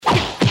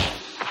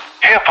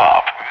Hip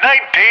Hop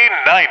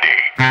 1990.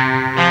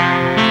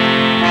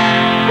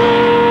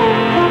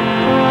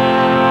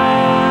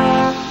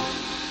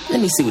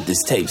 Let me see what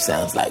this tape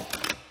sounds like.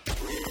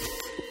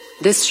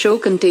 This show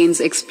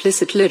contains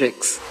explicit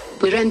lyrics.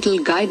 Parental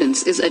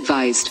guidance is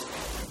advised.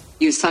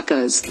 You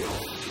suckers. What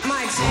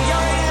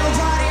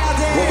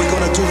we're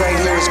gonna do right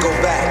here is go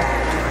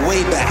back,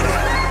 way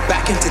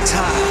back into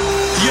time.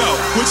 Yo,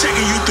 we're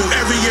taking you through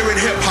every year in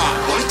hip-hop.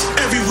 What?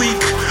 Every week,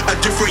 a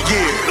different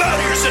year.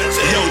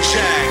 Yo,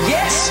 Jag.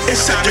 Yes.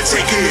 It's time to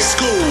take you to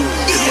school.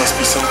 It must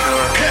be some kind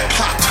of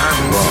hip-hop.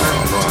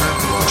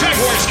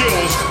 Jaguar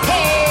skills.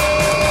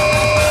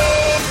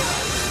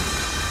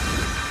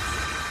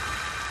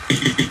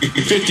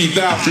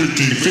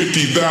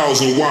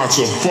 50,000 watts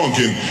of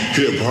funkin'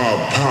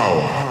 hip-hop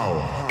power.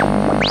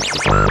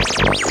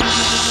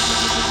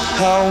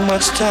 How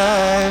much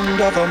time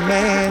does a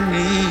man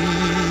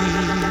need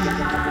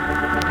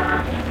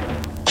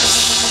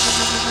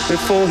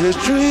before his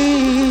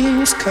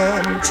dreams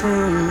come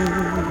true?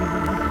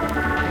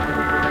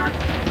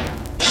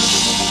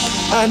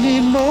 I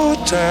need more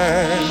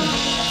time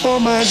for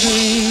my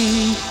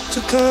dream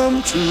to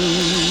come true.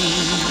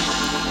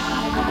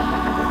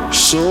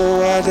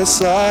 So I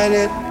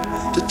decided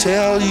to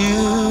tell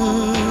you.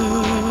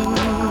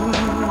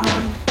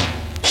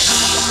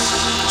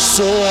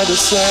 So I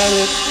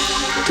decided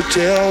to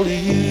tell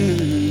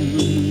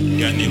you.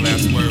 Got any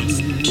last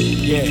words?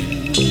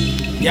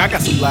 Yeah, I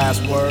got some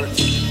last words.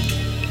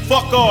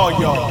 Fuck all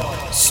y'all.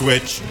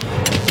 Switch.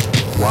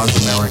 Was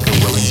America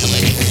willing to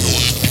maintain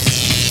order,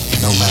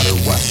 no matter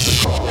what the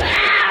cost?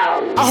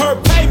 I heard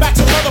payback's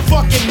a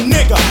motherfucking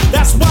nigga.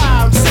 That's why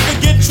I'm sick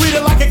of getting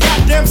treated like a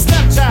goddamn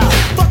stepchild.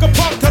 Fuck a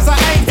punk cause I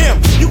ain't him.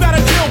 You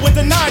gotta deal with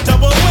the 9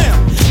 double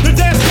M. The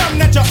day's coming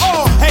that you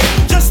all hate.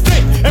 Just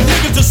think if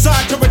niggas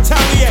decide to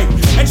retaliate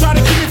and try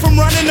to keep me from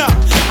running up.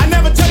 I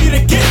never tell you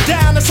to get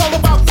down, it's all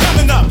about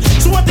coming up.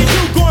 So what they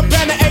do, go and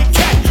ban the AK.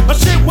 My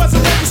shit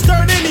wasn't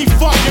registered any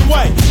fucking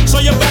way. So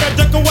you better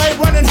duck away,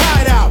 run and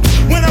hide out.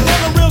 When I'm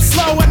rolling real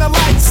slow and the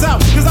lights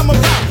out, cause I'm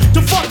about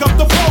to fuck up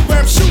the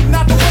program. Shooting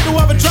out the window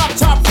of a drop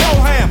top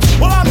pro-ham.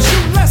 Well, I'm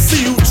shooting, let's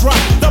see who drop.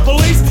 The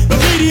police, the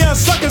media, and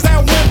suckers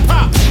that win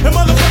pop. And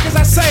motherfuckers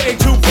that say they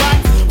too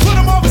black. Put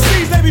them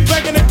overseas, they be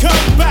begging to come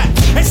back.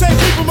 They say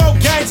we promote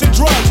gangs and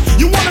drugs.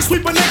 You wanna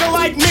sweep a nigga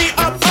like me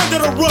up under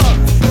the rug.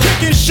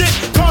 Kicking shit,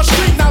 called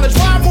street knowledge.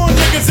 Why more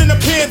niggas in the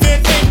pen than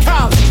in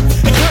college?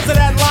 And cause of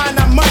that line,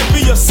 I might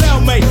be your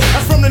cellmate.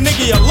 That's from the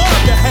nigga you love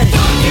to hate.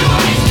 Fuck you,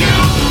 Ice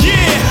Cube.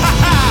 Yeah,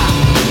 haha.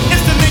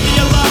 It's the nigga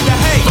you love to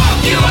hate.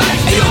 Fuck you,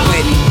 Ice Cube. Hey, yo,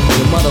 baby,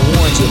 your mother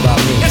warned you about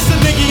me. It's the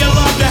nigga you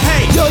love to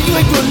hate. Yo, you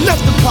ain't doing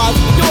nothing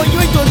positive. Yo, you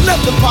ain't doing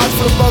nothing positive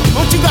for the brother.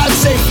 What you gotta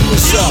say for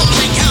yourself?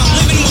 You don't out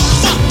living well.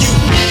 Fuck you.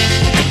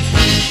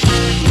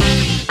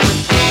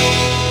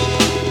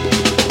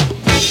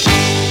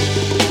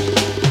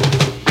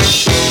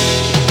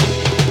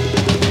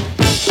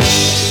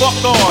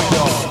 Fuck all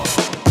y'all.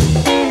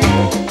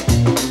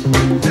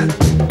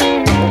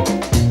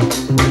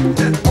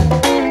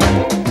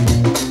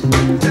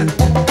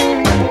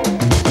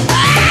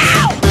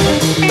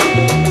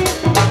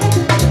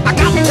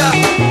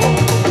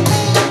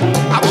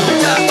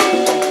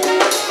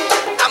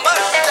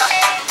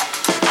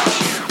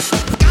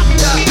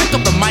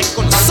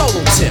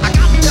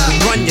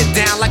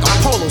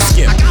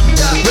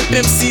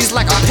 MCs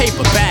like a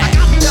paper bag.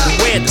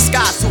 Wear a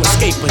disguise to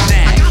escape a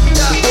nag.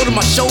 Go to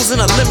my shows in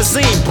a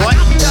limousine, boy.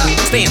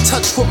 Stay in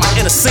touch with my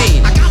inner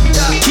scene.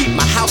 Keep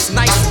my house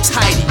nice and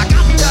tidy.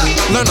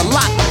 Learn a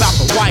lot about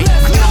the white.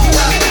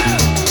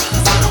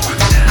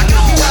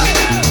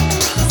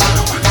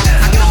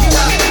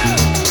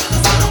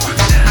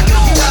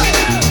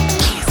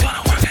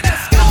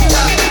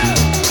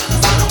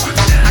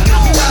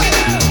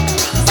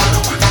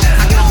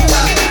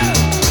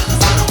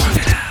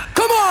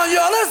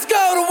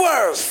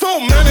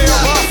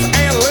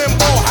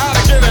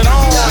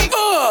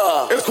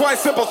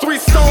 Simple 3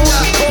 stones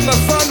from the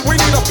sun. We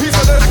need a piece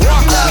of this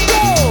rock.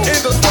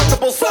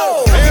 Indestructible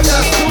soul.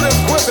 Answers to this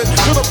exquisite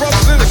to the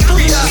brothers in the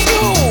street,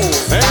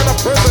 schools, and the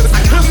prison.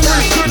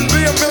 History shouldn't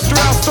be a mystery.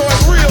 Our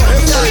story's real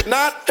history,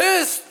 not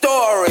his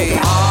story.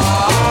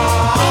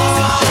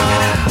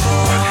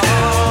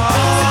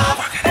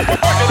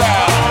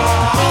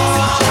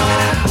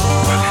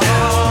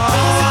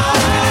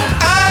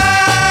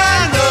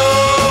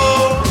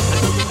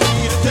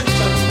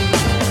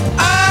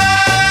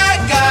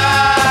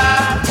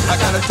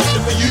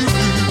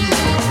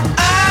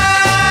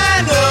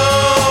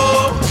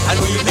 I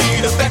know you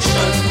need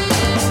affection.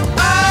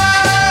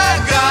 I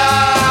got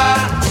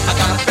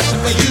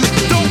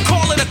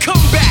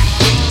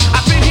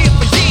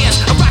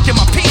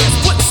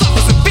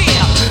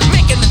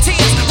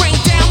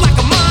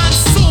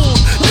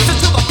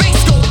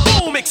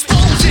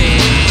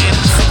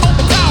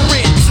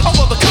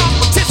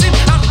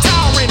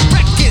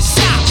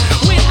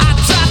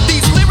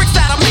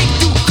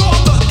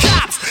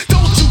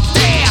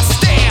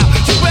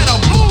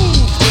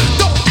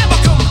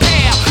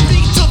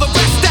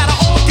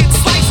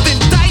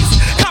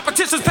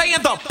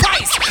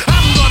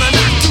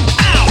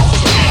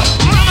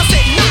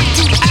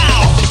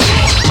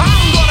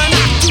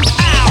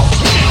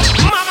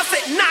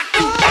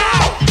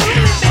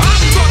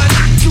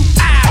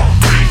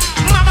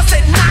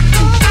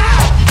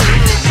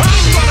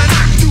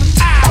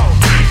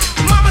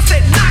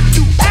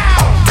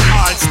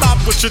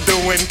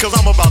doing, cause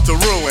I'm about to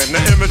ruin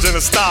the image and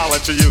the style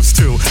that you're used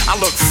to. I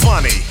look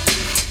funny,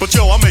 but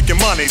yo, I'm making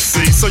money,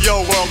 see? So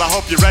yo, world, I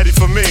hope you're ready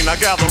for me. Now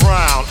gather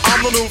round.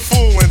 I'm the new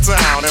fool in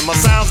town, and my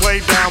sound's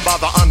laid down by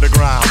the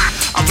underground.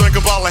 I drink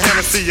a bottle of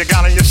Hennessy you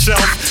got on your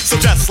shelf, so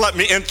just let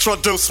me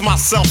introduce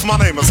myself. My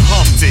name is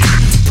Humpty,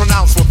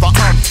 pronounced with the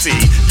umpty.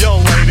 Yo,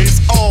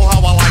 ladies, oh,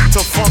 how I like to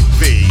funk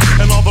thee.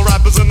 And all the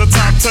rappers in the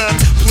top 10,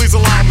 please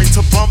allow me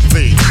to bump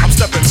thee. I'm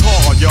stepping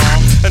tall,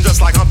 y'all, and just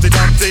like Humpty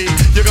Dumpty,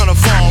 you're gonna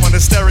fall when the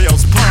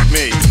stereos pump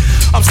me.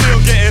 I'm still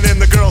getting in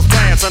the girls'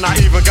 pants, and I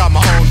even got my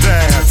own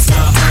dance. The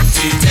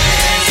Humpty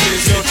dance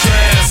is your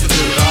chance to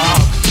do the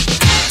hump.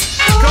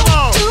 Come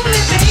on,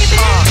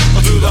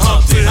 do the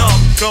Humpty Hump.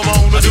 Come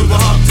on, do the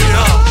Humpty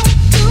Hump.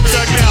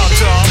 Check me out,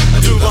 y'all.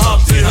 Do the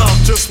Humpty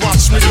Hump. Just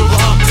watch me do the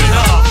Humpty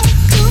Hump.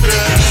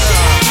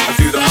 Yeah, I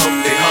do the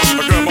Humpty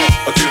Hump. Come on,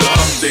 I do the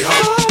Humpty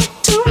Hump.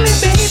 Do me,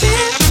 baby.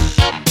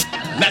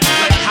 Let's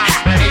play house,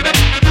 baby.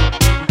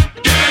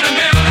 Get in the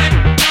building.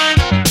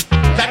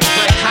 Let's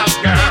play house,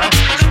 girl.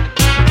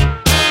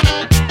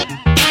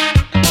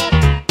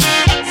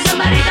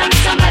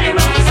 Somebody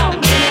rolls on.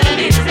 Get in the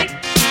music.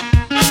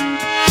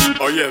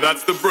 Oh yeah,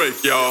 that's the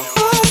break, y'all.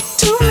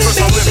 First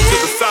I limped to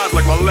the side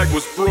like my leg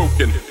was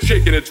broken,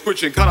 shaking and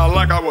twitching, kinda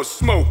like I was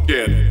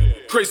smoking.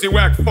 Crazy,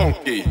 whack,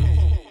 funky.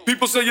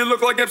 People say you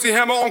look like MC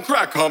Hammer on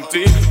crack,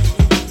 Humpty.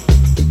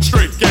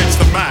 Straight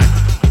gangsta Mac.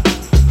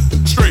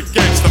 Straight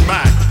gangsta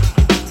Mac.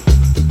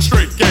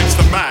 Straight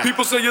gangsta Mac.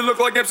 People say you look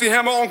like MC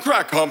Hammer on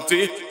crack,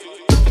 Humpty.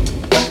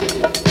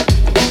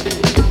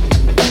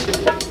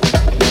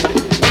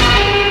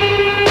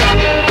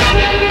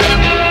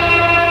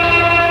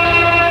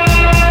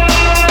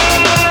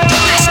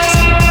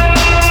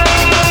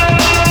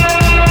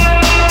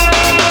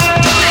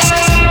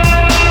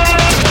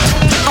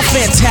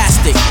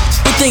 Fantastic,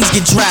 when things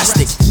get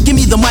drastic. Give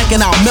me the mic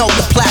and I'll melt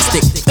the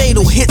plastic.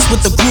 Fatal hits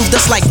with the groove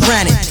that's like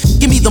granite.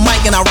 Give me the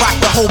mic and I'll rock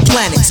the whole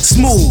planet.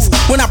 Smooth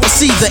when I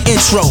proceed the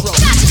intro.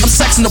 I'm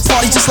sexing the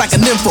party just like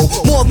a nympho.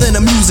 More than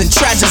amusing,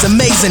 tragic's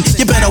amazing.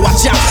 You better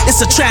watch out,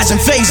 it's a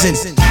tragic invasion.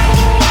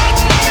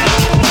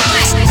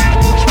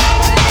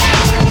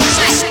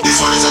 This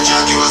one is a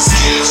Jaguar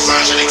skills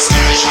version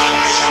excursion.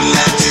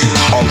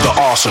 On the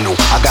arsenal,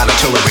 I got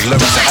artillery,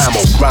 lyrics and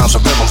ammo. Rhymes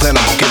and rhythm, then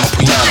I'ma get my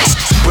piano.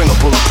 Bring a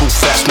bulletproof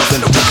vest,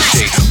 nothing to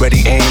ricochet.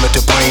 Ready aim at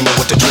the brain and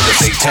what the trigger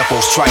say.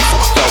 Tempo's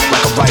trifle, felt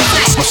like a rifle.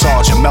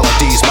 Massage and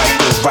melodies might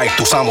go right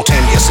through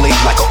simultaneously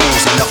like a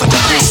Uzi. Nothing to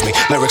bruise me.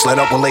 Lyrics let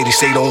up when ladies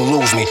say don't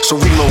lose me. So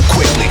reload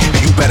quickly,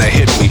 you better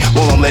hit me.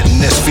 While I'm letting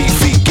this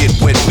VV get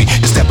with me.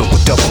 You're stepping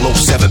with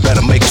 007,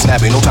 better make it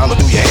snappy. No time to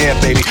do your hair,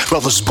 baby.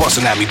 Brothers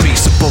busting at me,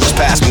 beats and bullets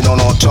pass me,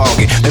 not on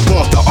target. They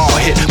want the R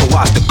hit, but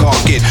watch the guard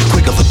get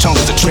quicker. The tongue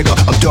is a trigger,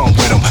 I'm done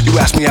with them. You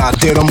ask me how I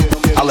did them,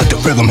 I let the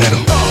rhythm hit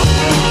them.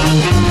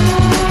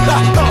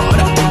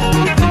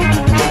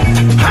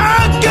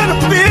 I gotta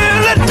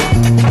feel it.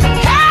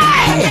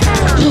 Hey!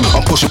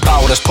 I'm pushing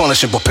power that's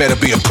punishing, prepare to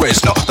be a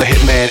prisoner. The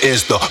hitman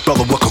is the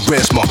brother with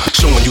charisma,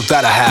 showing you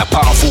that I have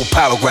powerful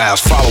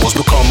paragraphs. Followers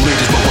become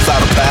leaders, but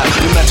without a path,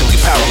 you're mentally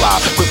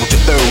paralyzed. Quick with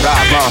your third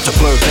eye, rhymes to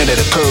blur into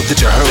the curve that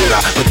you heard.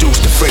 I reduce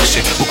the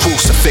friction with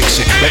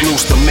crucifixion, let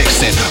loose the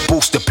mixing,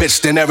 boost the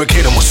pitch, then Eric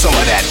hit him with some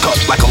of that. Cut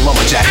like a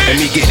lumberjack, and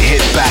me getting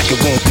hit back, it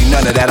won't be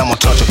none of that. I'm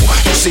untouchable.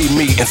 You see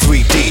me in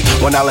 3D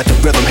when I let the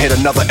rhythm hit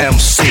another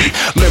MC.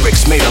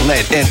 Lyrics made of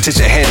lead into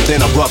your head, then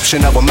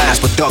eruption of a mass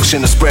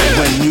production to spread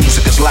when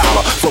music is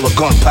louder, full of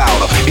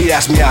gunpowder. He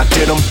asked me how I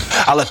did him,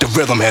 I let the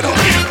rhythm hit him.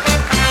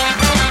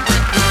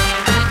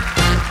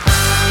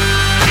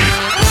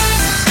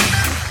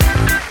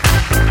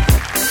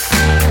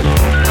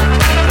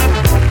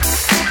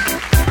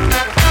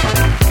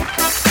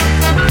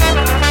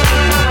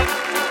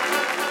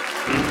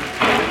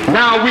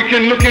 Now we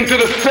can look into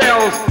the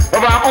cells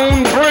of our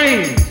own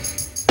brains.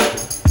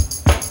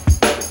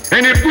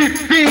 And if we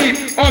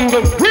feed on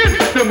the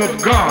wisdom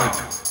of God,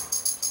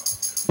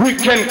 we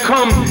can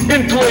come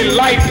into a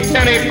light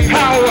and a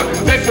power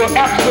that will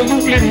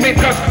absolutely make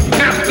us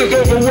masters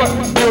over what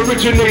the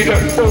originator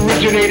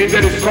originated,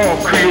 that is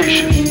called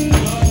creation.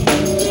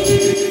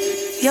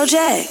 Yo,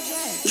 Jack,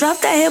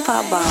 drop that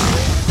hip-hop bomb.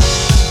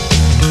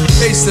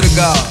 Peace to the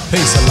God.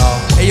 Peace, Allah.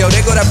 Hey, yo,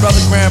 there go that brother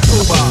Grand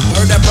Poobah.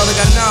 Heard that brother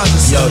got knowledge or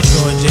something. Yo,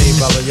 True and G,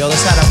 brother. Yo,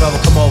 let's have that brother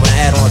come over and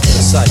add on to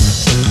the site.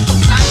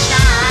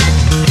 Sunshine.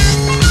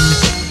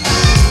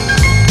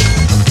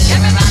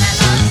 Everybody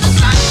loves the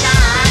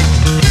sunshine.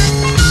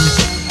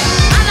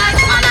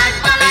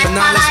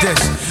 Acknowledge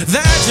this. The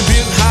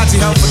attribute,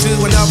 Haji, helpful to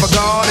another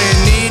God in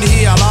need.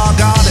 He, Allah,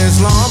 God,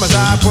 Islam. As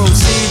I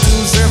proceed to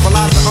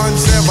civilize the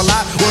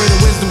uncivilized. Word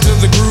of wisdom to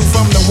the groove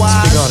from the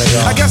wise.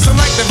 I guess I'm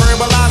like the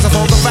verbalizer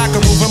for the fact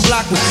of moving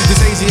blackwards. This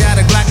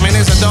Asiatic black man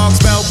is a dog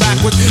spelled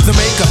backwards. The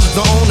maker,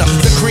 the owner,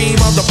 the cream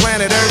of the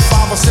planet Earth,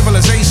 father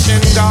civilization,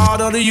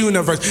 God of the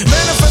universe.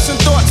 Manifesting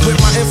thoughts with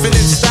my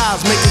infinite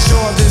styles, making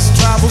sure this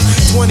travels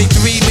 23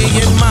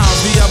 million miles.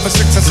 The other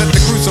 6 I set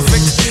the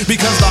crucifix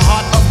because the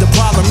heart of the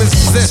problem is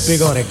this.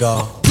 Big on it,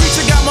 God.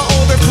 Preacher got my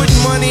older, putting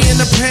money in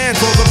the pan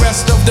for the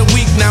rest of the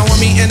week. Now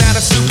I'm eating out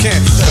of soup can.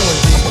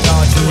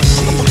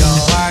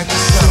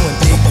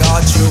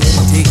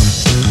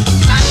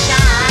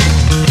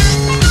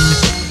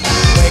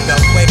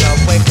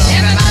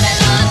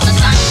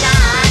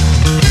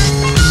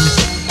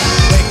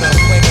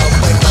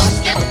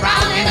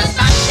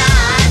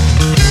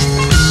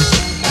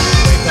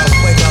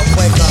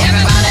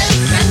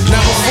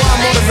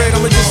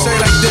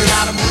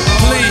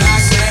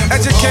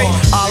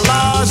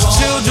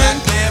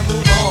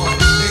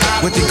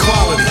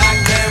 responsibility. Black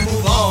man,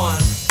 move on.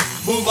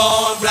 Move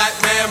on, black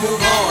man,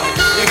 move on.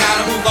 You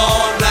gotta move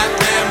on, black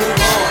man,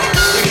 move on.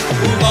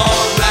 Move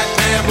on, black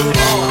man, move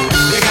on.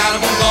 You gotta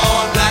move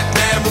on, black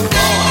man, move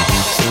on.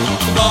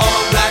 Move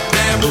on, black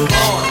man, move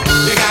on.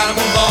 You gotta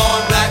move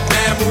on, black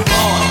man, move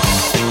on.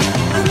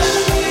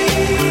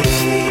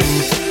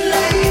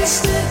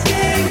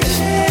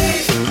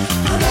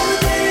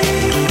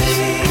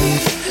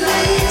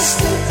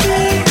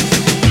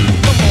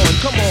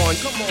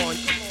 Come on.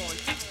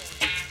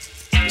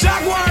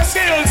 Jaguar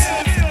skills.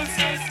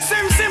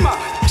 Simmer.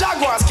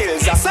 Jaguar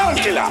skills. A sound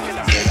killer.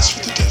 Dance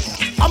for the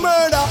devil. A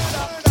murder.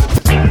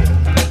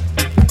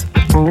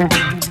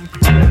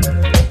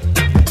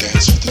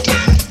 Dance for the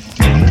devil.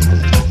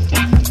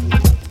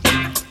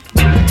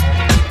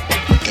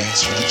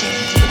 Dance for the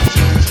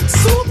devil.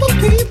 Super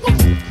people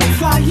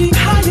flying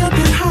higher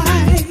than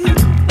high.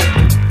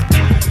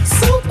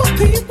 Super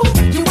people,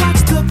 you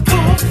watch the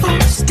poor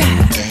folks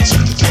die. Dance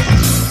for the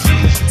devil.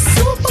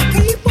 Super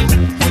people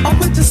are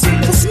with the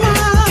super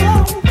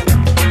smile.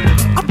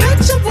 I bet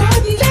you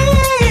wouldn't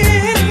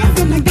live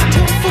in the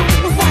ghetto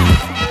for a while.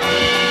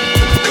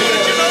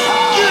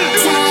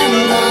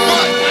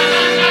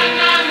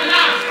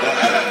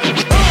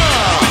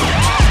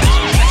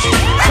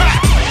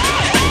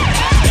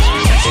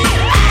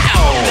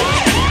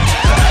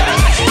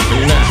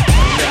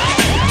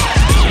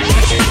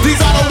 These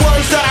are the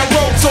words that I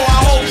wrote, so I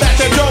hope that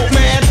they're dope,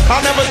 man.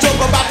 I'll never joke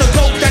about the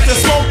coke that you're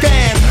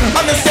smoking.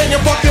 Understand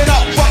you're fucking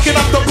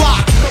up the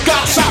block.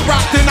 Got shot,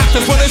 rocked, and knocked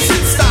us when the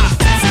shit stopped.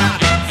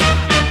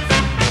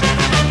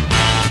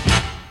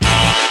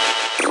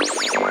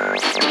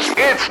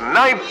 It's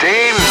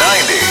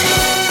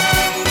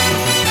 1990.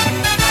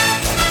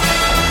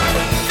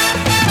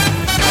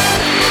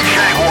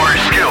 Jaguar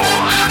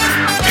skills.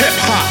 Hip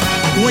hop,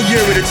 1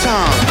 year at a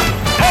time.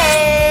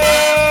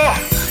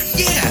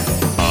 Yeah.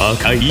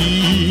 赤い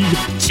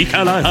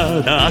力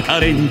だ赤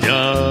レンジャー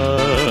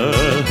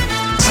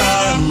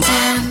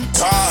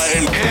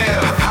Time.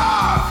 Hip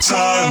hop.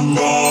 Time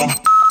bomb.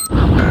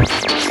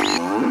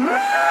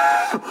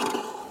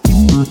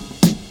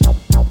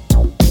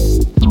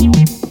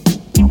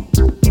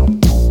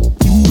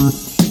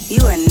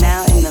 You are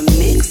now in the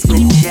mix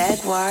with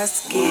Jaguar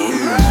Skin.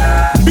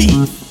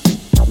 Beef.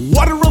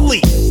 What a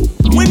relief.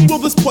 When will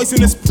this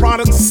poisonous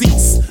product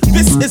cease?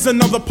 This is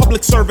another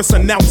public service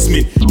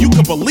announcement. You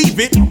can believe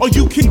it or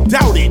you can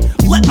doubt it.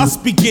 Let us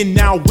begin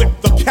now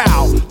with the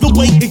cow. The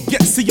way it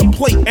gets to your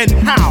plate and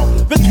how.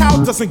 The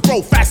cow doesn't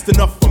grow fast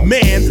enough for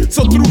man,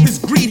 so through his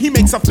greed he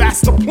makes a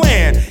faster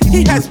plan.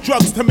 He has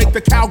drugs to make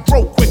the cow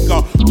grow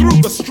quicker.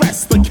 Through the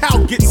stress the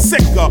cow gets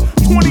sicker.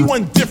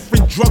 21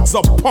 different drugs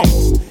are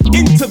pumped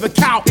into the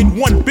cow in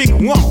one big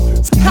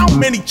lump. So how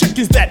many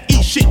chickens that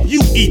eat shit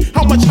you eat?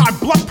 How much high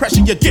blood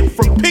pressure you get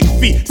from pig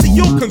feet? See,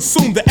 you'll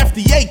consume the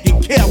FDA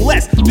can care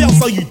less. They'll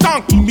sell you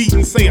donkey meat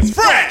and say it's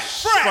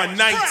fresh. For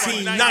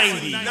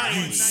 1990,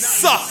 you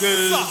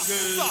suckers.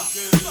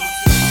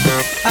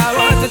 I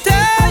want to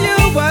tell you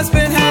what's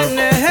been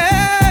happening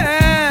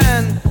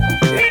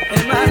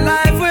in my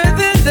life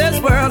within this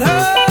world. Oh,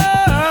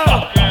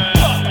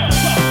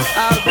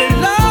 I've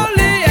been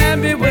lonely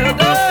and bewildered,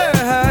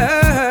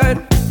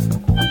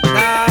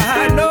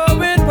 not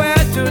knowing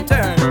where to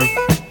turn.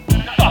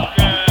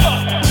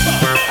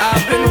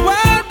 I've been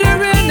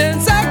wandering in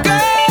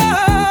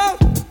circles,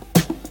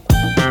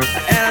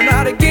 and I'm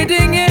not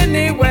getting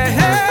anywhere.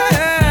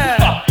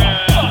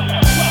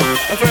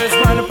 First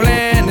one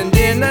plan and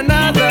then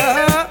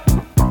another.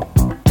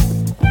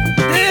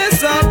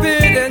 This all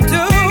fit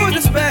into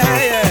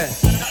despair.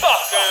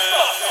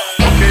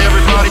 Okay,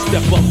 everybody,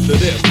 Step up to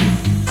this.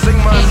 sing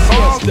my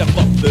song. Step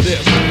up to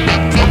this.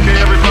 Okay,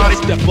 everybody,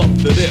 Step up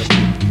to this.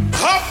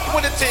 Hop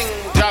with the thing,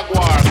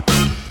 Jaguar.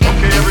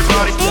 okay,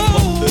 everybody, Step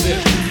up to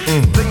this.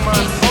 sing my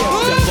song.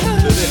 Step up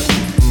to this.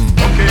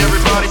 Okay,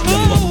 everybody,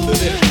 Step up to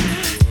this.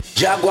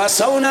 Jaguar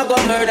sound I go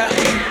murder.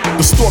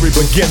 The story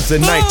begins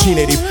in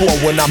 1984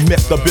 when I met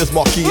the Biz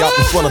Marquee out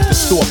in front of the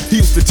store. He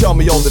used to tell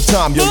me all the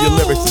time, yo, your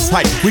lyrics is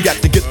hype. We got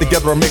to get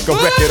together and make a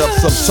record of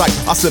some type.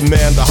 I said,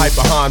 man, the hype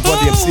behind Run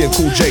DMC and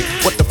Cool J.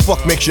 What the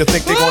fuck makes you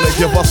think they're gonna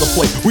give us a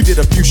play? We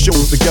did a few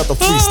shows together,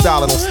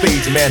 freestyling on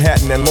stage in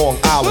Manhattan and Long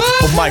Island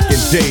for Mike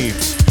and Dave.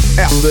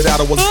 After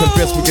that, I was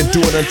convinced we could do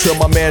it until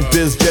my man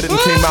Biz did it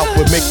and came out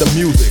with Make the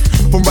Music.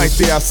 From right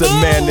there, I said,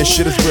 man, this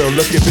shit is real.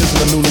 Look at Biz in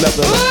a new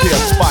leather and a pair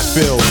of spot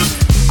bills.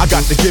 I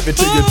got to give it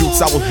to you,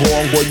 Dukes, I was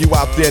wrong. Boy, you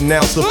out there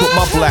now, so put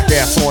my black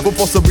ass on. But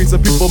for some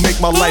reason, people make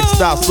my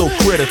lifestyle so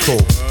critical.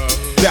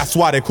 That's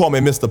why they call me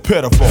Mr.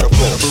 Pitiful.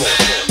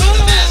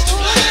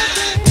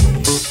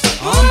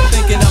 I'm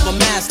thinking of a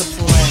master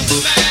plan.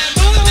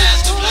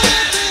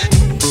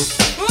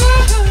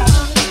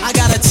 I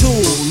got a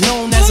tool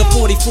known as a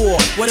 44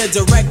 with a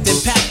direct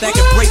impact that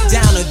can break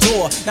down a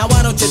door. Now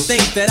why don't you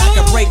think that I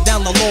can break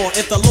down the law?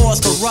 If the law is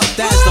corrupt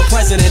as the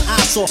president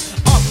I saw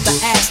up the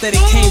ass that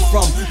it came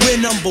from, we're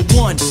number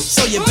one.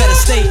 So you better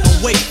stay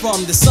away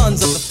from the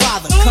sons of the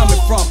father, coming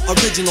from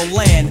original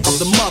land of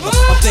the mother.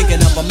 I'm thinking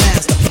of a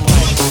master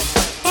plan.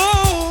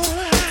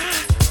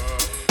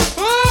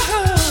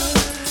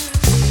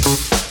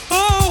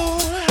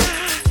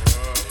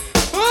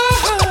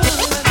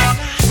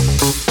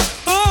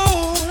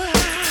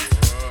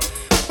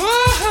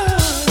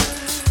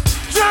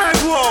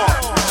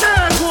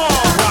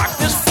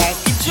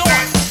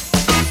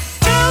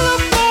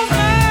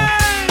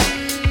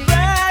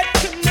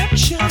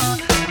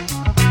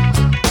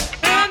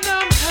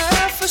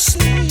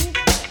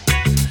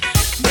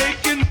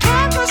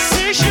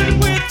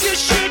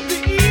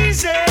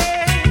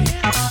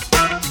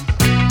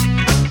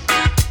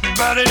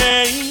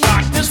 Saturday,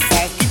 rock this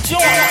funky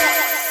joint.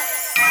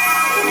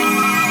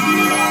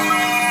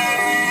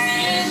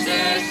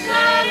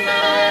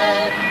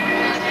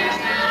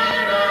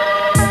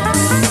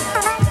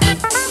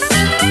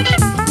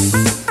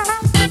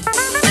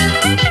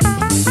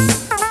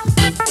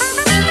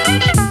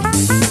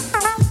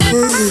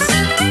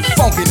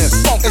 Funkiness,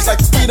 it's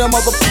like freedom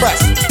of the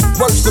press.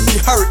 Words to be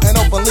heard and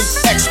openly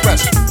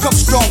expressed. Come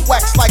strong,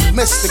 wax like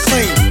Mr.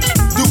 Clean.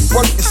 Do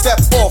work and step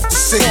off the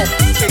scene.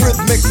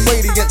 Rhythmic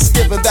radiance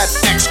giving that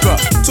extra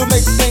to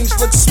make things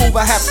look smooth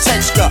and have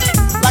texture.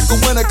 Like a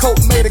winter coat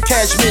made of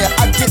cashmere.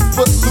 I get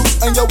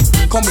footloose and yo,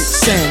 call me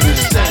Sandman.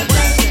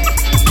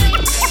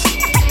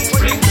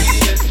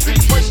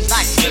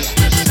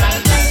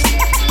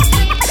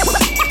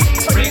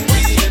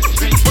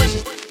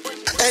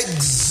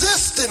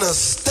 Exist in a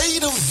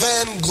state of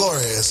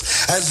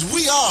vainglorious as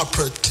we are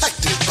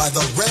protected by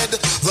the red,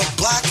 the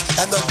black,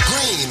 and the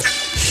green.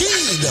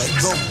 Heed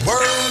the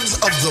words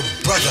of the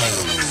brother.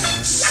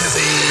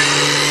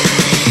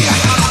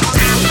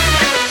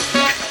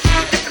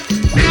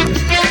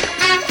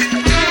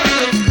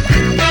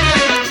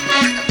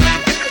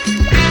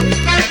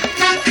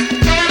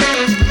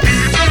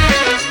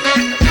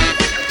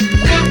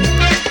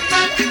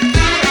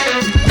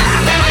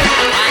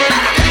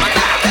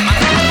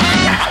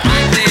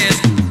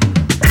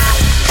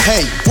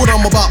 Hey, what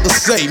I'm about to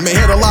say may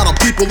hit a lot of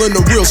people in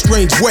a real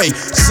strange way.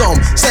 Some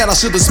said I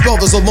should have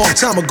spelled this a long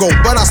time ago,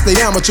 but I stay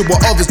amateur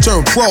while others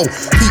turn pro.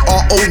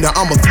 P-R-O, now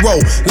I'ma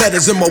throw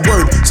letters in my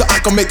word so I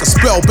can make a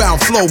spellbound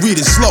flow. Read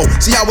it slow.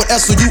 See how it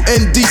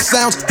S-O-U-N-D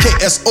sounds?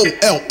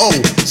 K-S-O-L-O.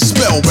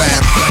 Spell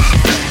rap.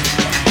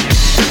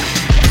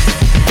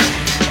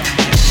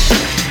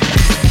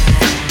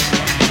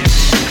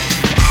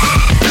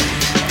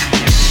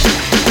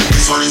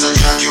 This one is a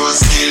Jaguar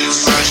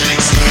skills, version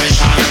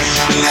exploration.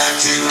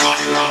 Latin.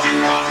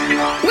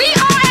 We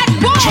are at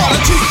war. Try to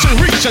teach and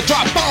reach a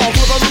drop bombs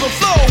with a little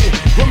flow.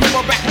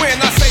 Remember back when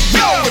I say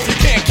yo, if you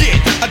can't get,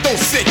 don't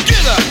sit,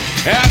 get up.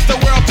 As the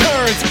world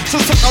turns, so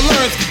sucker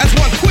learns. As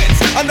one quits,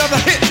 another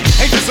hit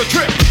ain't just a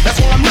trip. That's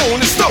why I'm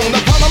known as stone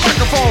upon a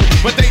microphone.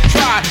 But they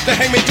try to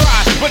hang me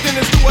dry, but then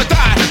it's do or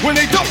die when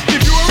they don't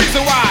give you a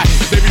reason why.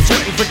 They be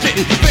sweating,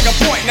 forgetting, finger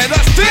pointing at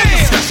us. Damn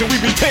discussion, we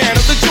be tearing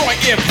up the joint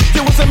if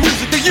there was some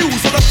music to use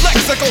or the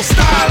flexical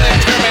styling.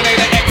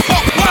 Terminator X,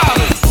 fuck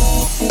violence.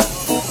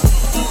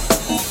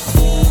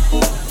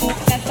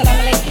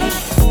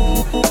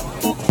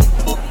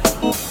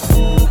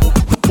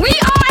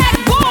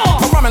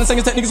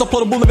 Singing techniques are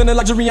portable, living in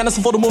luxury and it's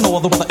affordable. No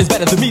other weather is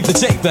better than me, the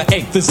J, the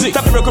A, the Z.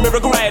 Top the real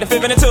miracle right, if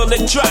even until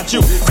it drops you.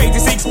 Crazy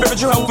seek,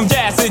 spiritual help from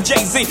Jazz and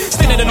Jay-Z.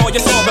 Standing in all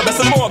your song, the best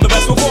and more, the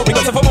rest will pour.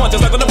 Because if I'm on,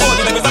 just like on the board,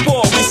 you think it's a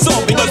poor. We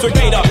soar because we're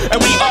greater,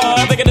 and we are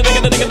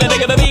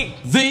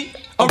the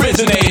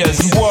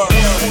originators. Word.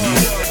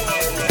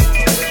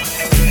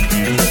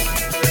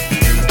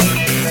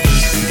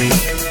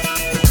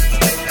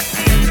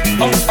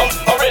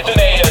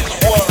 Originators.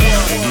 Word.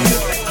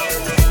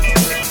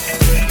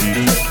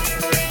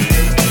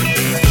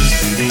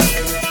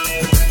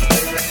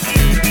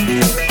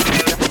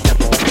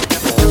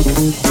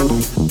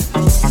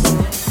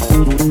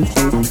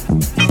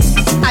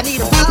 I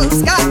need a bottle of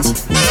scotch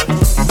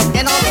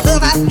and all the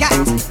love I've got.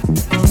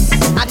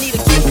 I need a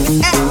kick of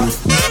arrow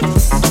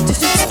to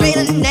shoot straight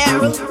and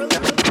narrow.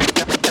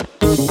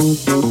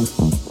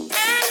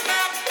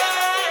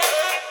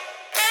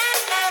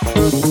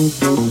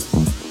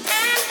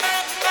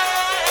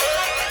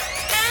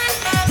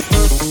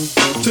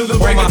 To the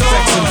break my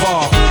effects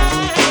involved.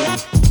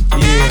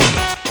 Yeah.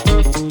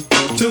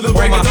 To the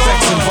break my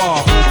effects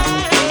involved.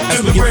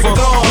 As we get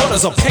further on, what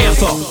is a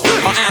panther?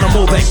 An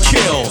animal that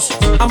kills.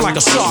 I'm like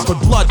a shark with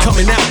blood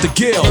coming out the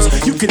gills.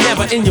 You can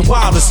never in your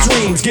wildest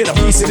dreams get a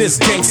piece of this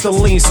gangster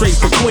lean straight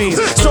for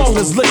Queens. Strong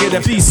as liquor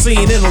that be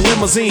seen in a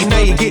limousine. Now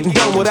you're getting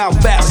done without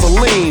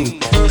Vaseline.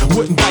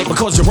 Wouldn't bite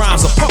because your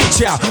rhymes are punk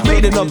child.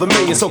 Made another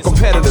million so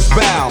competitors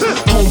bow.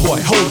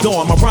 Homeboy, hold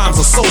on, my rhymes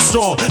are so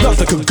strong.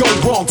 Nothing could go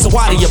wrong, so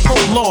why do you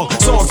prolong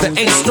songs that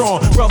ain't strong?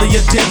 Brother,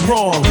 you're dead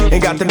wrong.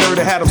 Ain't got the nerve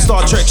to have them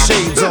Star Trek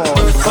shades on.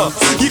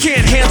 You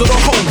can't handle the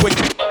whole weight.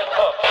 You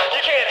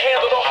can't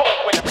handle the whole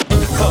weight.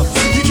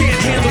 You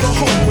can't handle the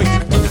whole weight.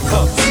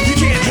 You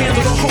can't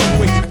handle the whole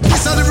weight.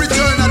 It's on the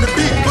return of the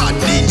big bad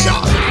ninja.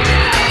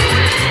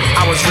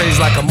 I was raised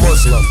like a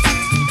Muslim,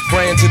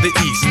 praying to the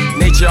east.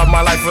 Nature of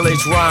my life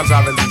relates rhymes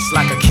I release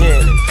like a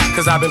cannon.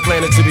 Cause I've been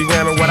planning to be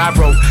ramming what I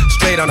wrote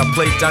straight on a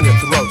plate down your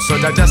throat.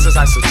 So digest as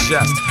I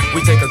suggest,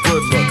 we take a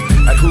good look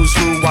at who's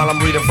who while I'm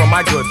reading from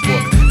my good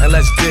book. And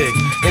let's dig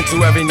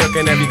into every nook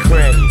and every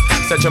cranny.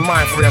 Set your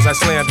mind free as I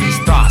slam these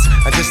thoughts.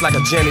 And just like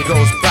a Jenny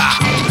goes bow,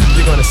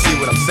 you're gonna see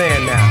what I'm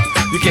saying now.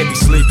 You can't be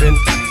sleeping,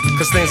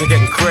 cause things are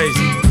getting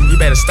crazy. You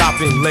better stop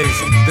being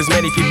lazy. There's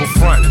many people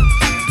fronting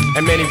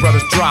and many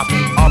brothers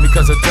dropping, all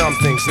because of dumb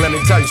things. Let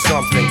me tell you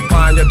something,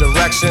 find your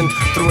direction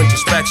through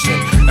introspection.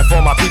 And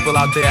for my people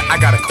out there, I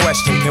got a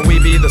question. Can we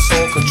be the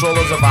sole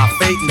controllers of our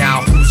fate?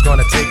 Now who's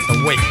gonna take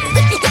the weight?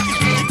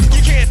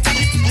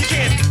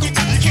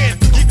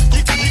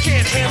 You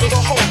can't handle the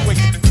whole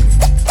weight.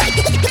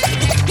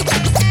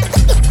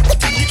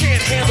 You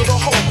can't handle the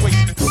whole weight.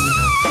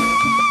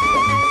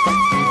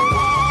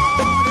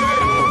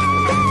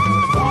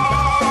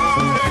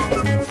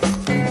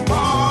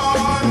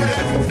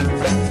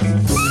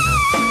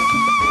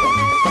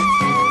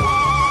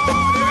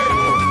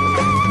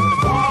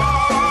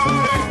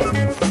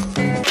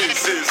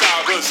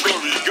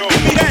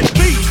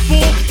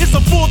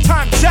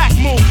 Full-time jack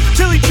move.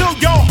 Chili Joe,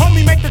 yo,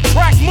 homie, make the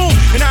track move.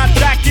 And I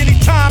jack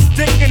anytime,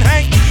 Dick and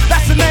Hank.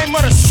 That's the name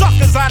of the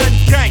suckers I done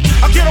gang.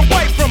 I'll get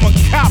away from a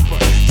copper.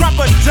 Drop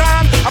a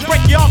dime, I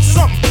break you off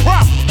something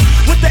proper.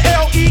 With the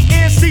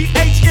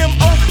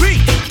L-E-N-C-H-M-O-B.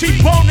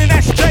 T-Bone and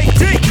that's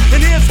J.D. And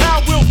here's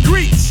how we'll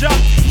greet ya.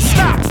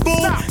 Stop,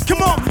 fool.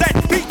 Come on, that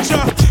beat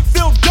ya.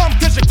 Feel dumb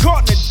cause you're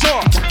caught in the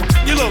dark.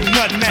 You little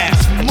nuttin'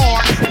 ass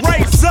mark.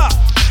 Raise up,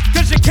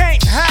 cause you can't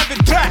have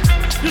it back.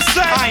 You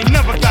say, I ain't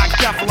never got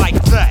deaf like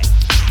that.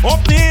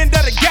 Off the end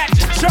of the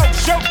gadget,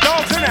 choke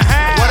dogs in the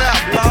hand. What up,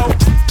 low?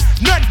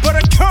 Nothing but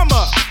a come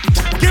up.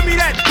 Give me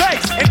that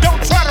bass and don't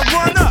try to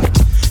run up.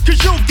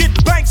 Cause you'll get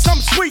banked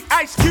some sweet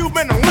Ice Cube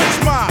and a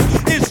lynch mob.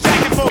 It's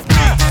jacking for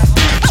beats.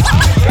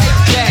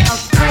 Jack.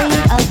 Afraid of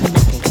nothing.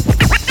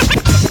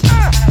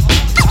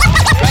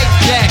 Fake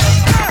Jack.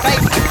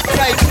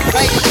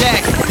 Fake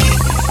Jack.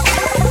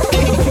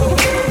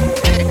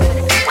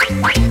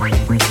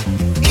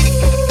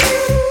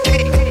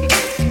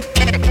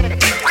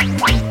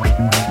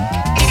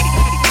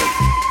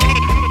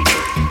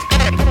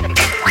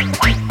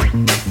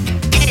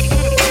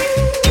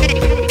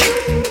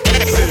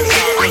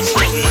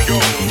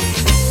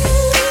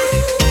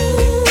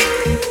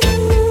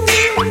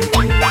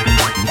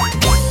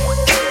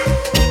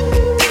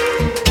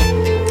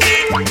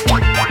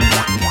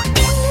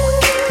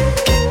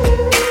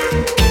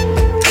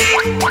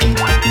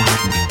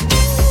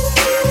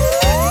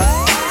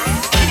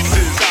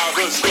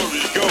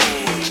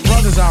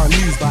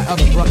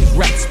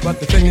 But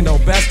the thing you know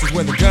best is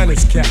where the gun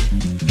is kept.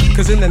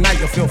 Cause in the night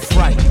you'll feel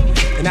fright.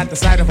 And at the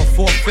sight of a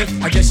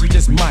 4/5, I guess you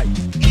just might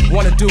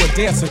wanna do a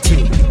dance or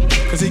two.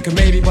 Cause he could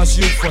maybe bust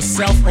you for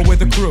self or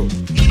with a crew.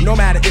 No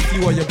matter if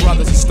you or your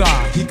brother's a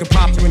star, he could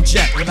pop you in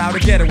jet without a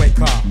getaway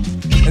car.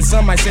 And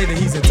some might say that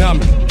he's a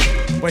dummy,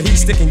 but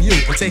he's sticking you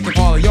and taking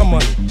all of your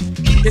money.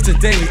 It's a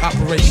daily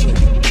operation.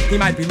 He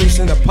might be loose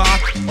in the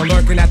park or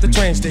lurking at the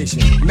train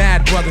station.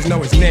 Mad brothers know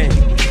his name,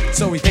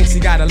 so he thinks he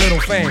got a little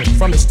fame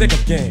from the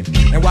stick-up game.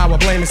 And while we're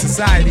blaming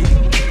society,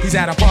 he's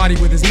at a party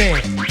with his man.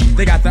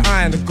 They got the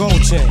eye and the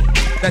gold chain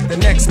that the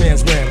next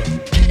man's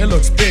wearing. It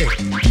looks big,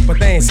 but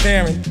they ain't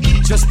staring,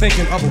 just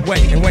thinking of a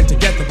way and when to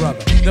get the brother.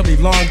 They'll be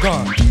long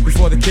gone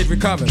before the kid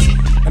recovers.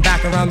 And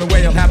back around the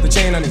way he'll have the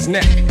chain on his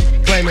neck,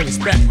 claiming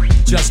respect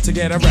just to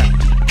get a rap.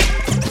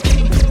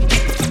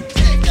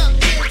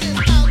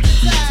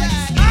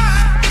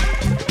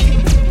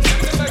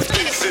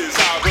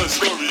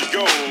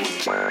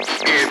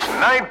 It's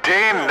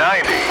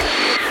 1990.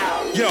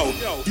 Yo,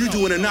 you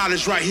doing the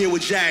knowledge right here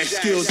with Jag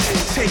Skills,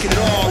 taking it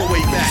all the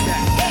way back.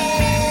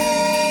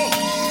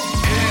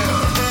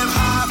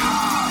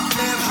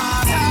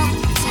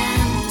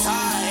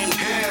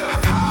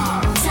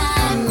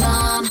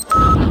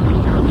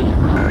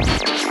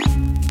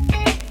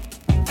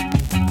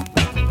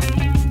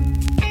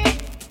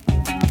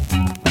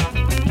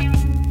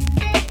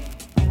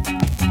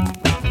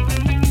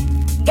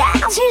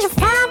 Gals, she's a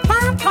fine,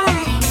 fine, fine.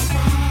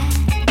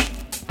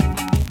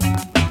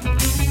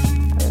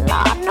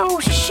 Lord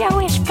knows the show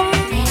is fine.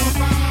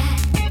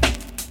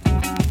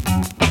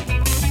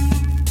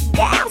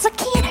 Gals, I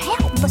can't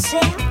help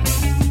myself.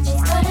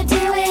 She's gonna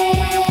do it.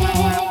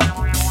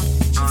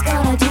 She's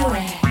gonna do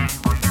it.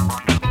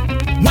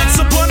 Once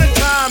upon a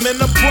time in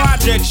the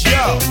projects,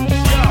 yo,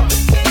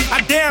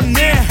 I damn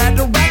near had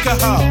to wreck a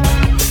hoe.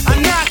 I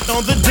knocked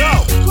on the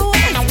door.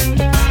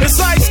 It's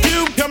Ice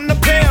Cube, come to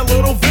pay a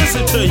little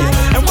visit to you.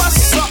 And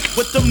what's up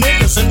with them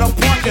niggas in the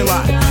parking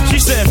lot? She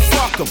said,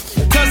 fuck them,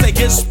 cause they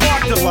get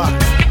sparked a lot.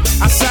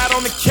 I sat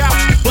on the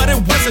couch, but it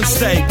wasn't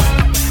stable.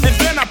 And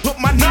then I put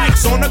my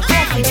nights on the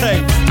coffee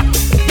table,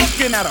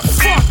 looking at a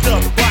fucked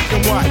up black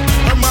and white.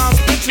 Her mom's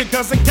bitching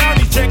cause the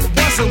county check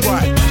wasn't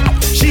right.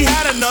 She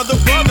had another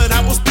brother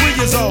that was 3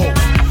 years old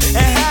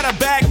and had a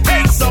bad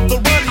case of the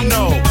runny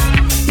nose.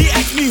 He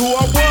asked me who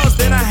I was,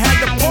 then I had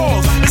to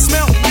pause. It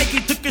smelled like he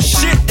took a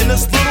shit in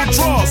his little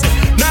drawers.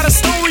 Now the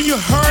story you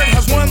heard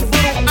has one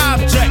little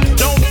object.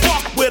 Don't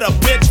fuck with a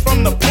bitch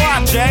from the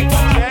project.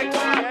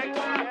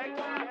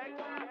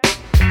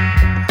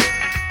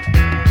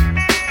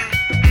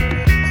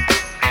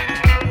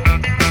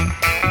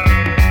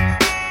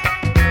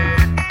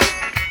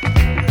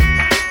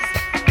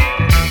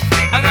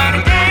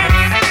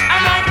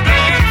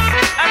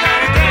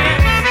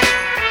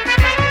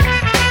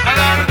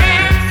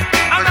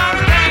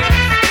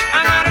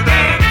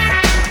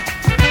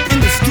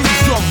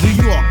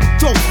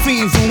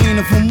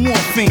 For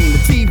morphine, the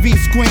TV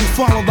screen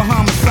follow the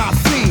homicide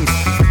scenes.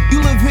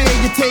 You live here,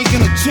 you're taking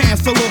a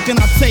chance to look, and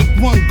I take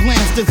one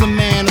glance. There's a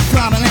man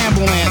inside an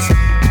ambulance.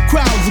 The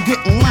crowds are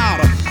getting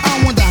louder.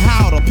 I wonder how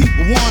louder.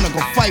 People wanna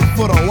go fight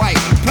for the right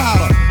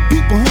powder.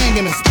 People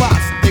hanging in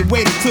spots. They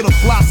waited till the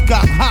blocks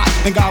got hot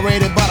and got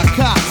raided by the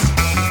cops.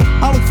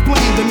 I'll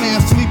explain the man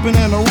sleeping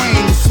in the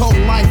rain. His whole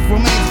life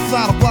remains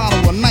inside a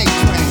bottle of night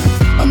train.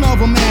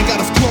 Another man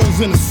got his clothes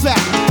in a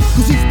sack,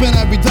 cause he spent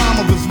every dime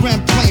of his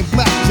rent playing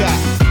blackjack.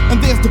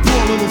 And there's the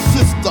poor little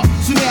sister.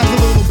 She has a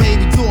little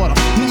baby daughter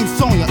named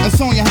Sonia, and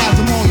Sonia has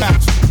pneumonia.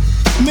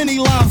 Many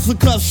lives are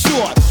cut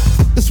short.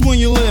 It's when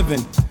you're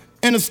living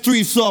in the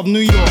streets of New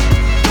York.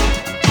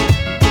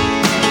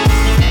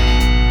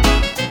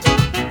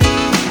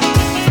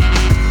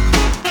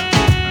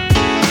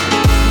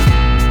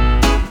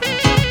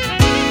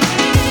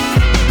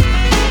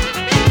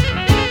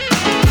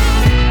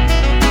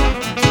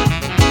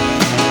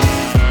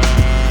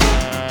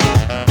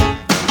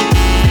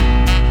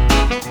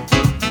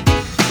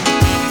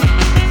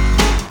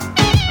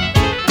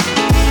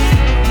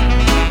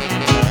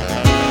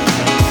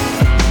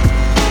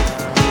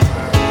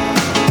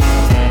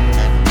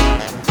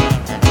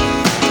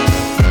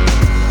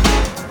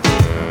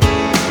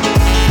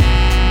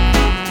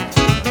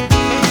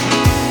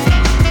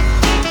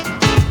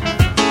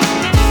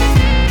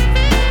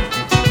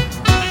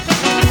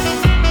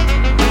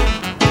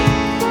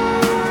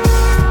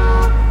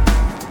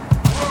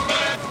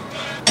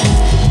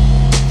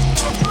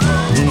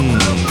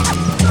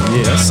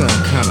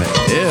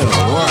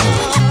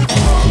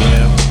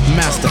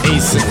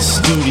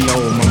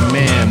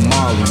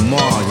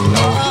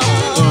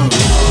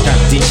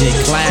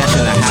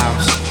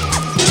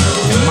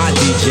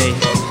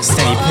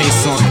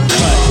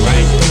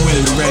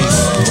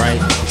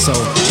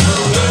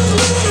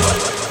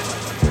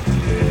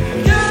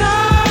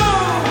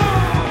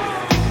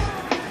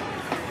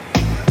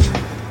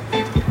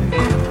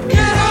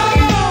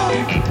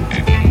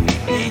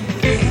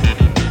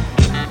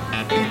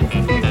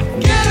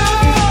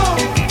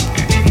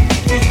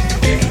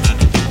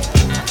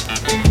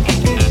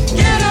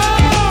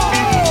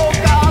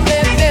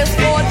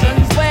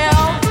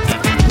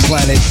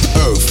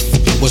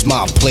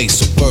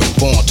 Place of birth,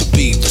 born to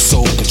be the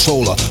sole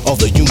controller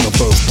of the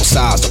universe.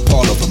 Besides a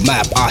part of the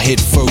map, I hit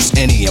first.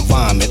 Any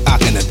environment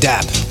I can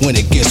adapt. When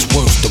it gets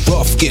worse, the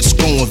rough gets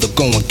going, the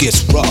going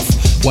gets rough.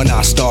 When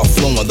I start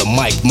flowing, the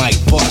mic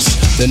might bust.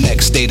 The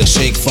next day to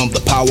shake from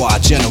the power I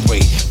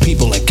generate.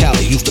 People in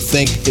Cali used to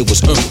think it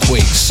was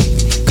earthquakes,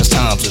 cause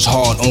times is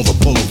hard on the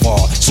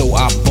boulevard. So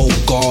I bolt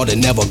guard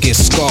and never get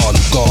scarred.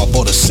 I'm guard,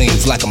 but it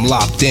seems like I'm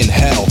locked in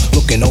hell.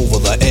 Looking over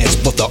the edge,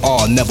 but the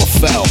R never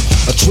fell.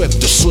 A trip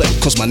to slip,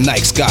 cause my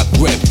Nikes got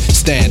grip.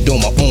 Stand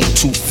on my own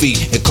 2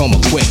 feet and come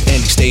equipped.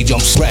 Any stage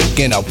I'm strapped,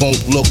 and I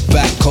won't look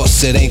back.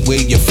 Cause it ain't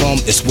where you're from,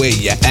 it's where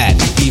you're at.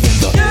 Even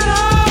the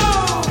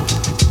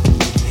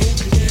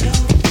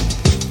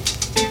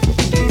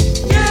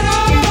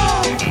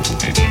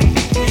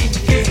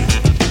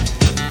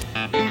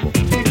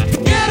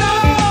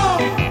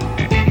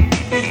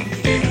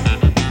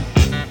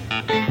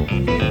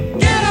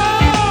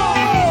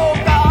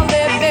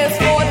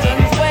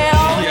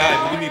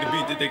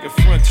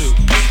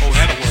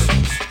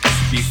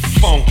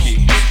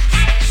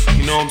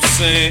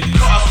saying?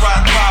 Cars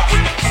ride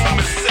with the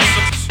booming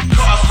system.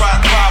 Cars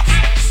ride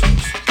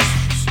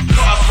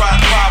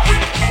with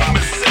the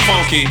booming system.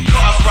 Funky.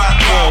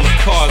 All the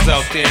cars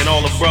out there and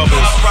all the brothers.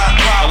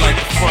 I like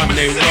the front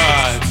they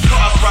ride.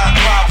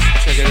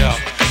 Check it out.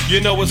 You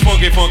know it's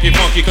funky, funky,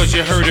 funky, cause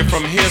you heard it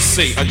from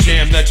hearsay. A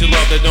jam that you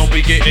love that don't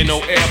be getting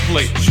no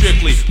airplay.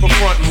 Strictly for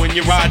frontin' when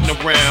you're riding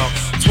around.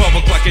 12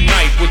 o'clock at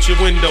night with your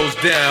windows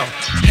down.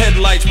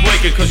 Headlights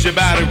blinking cause your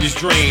battery's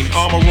drained.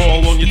 Armor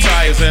roll on your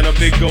tires and a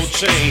big gold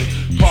chain.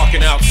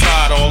 Parking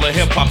outside all the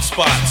hip-hop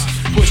spots.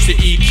 Push the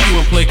EQ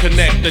and play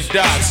connect the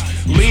dots.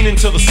 Leaning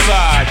to the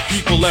side,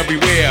 people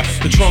everywhere.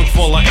 The trunk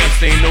full of amps,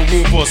 there ain't no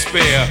room for a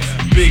spare.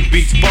 Big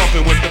beats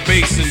bumping with the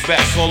bass in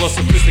back. All the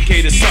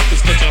sophisticated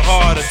suckers catch a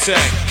heart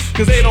attack.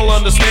 Cause they don't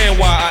understand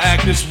why I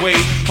act this way.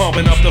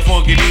 Pumping up the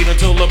funky beat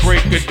until the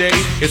break of day.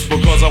 It's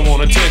because I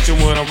want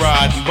attention when I'm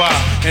riding by.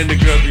 And the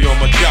girls be on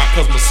my jock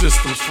cause my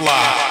system's fly.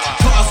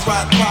 Cars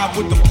ride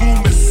with the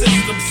booming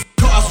systems.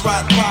 Cars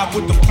ride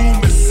with the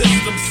booming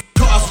systems.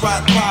 Cars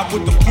ride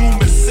with the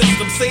booming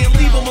systems. Saying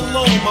leave them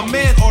alone, my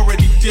man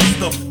already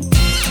dissed them.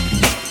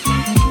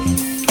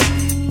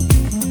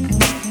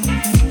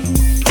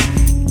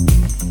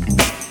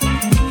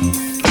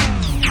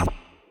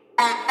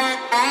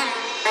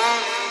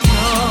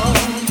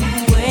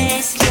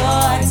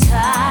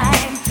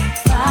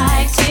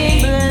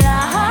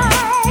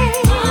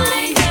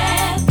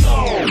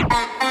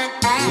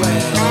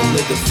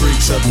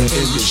 Of the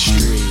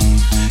industry,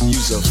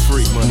 you's a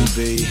freak, money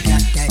B.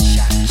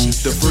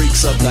 The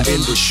freaks of the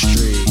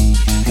industry,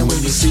 and when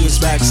you see us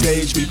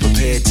backstage, be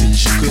prepared to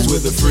G. Cause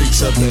we're the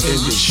freaks of the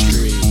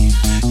industry.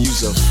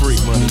 You's a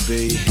freak, money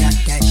B.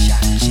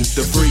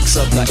 The freaks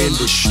of the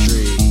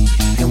industry,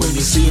 and when you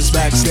see us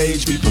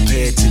backstage, be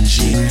prepared to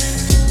G.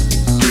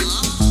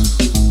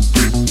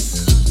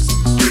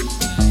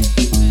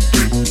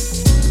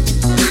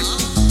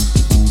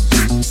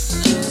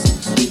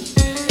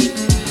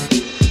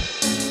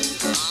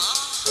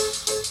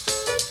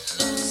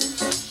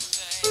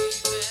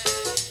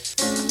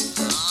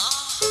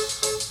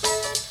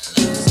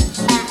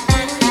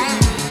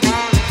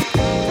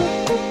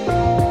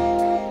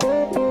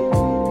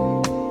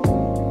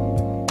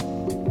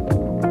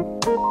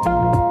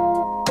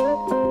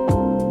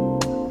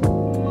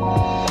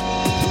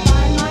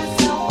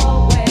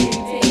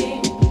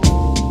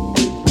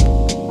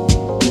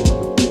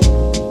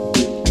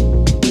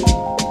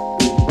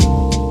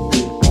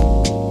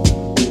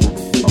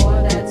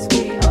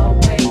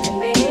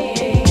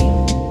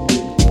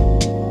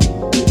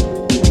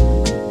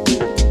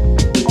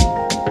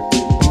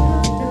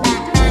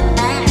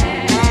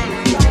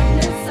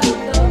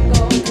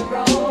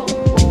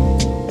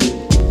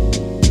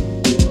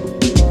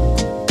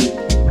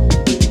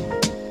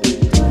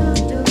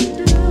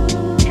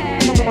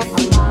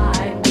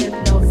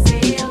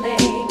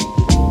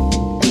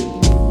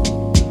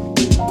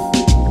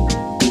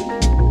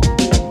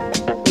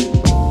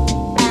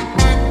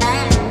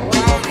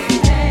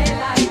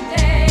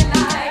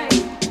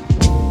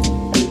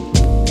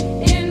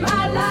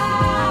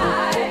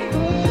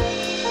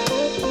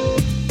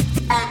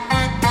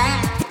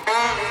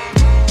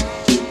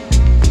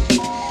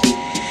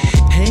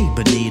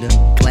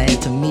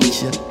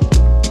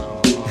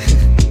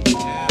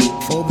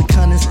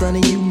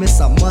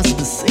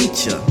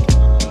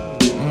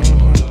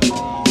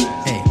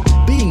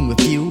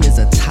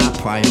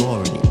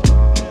 majority.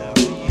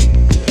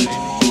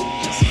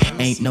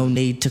 Ain't no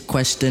need to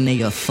question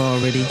the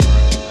authority.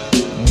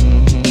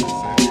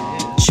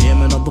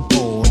 Chairman of the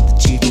board, the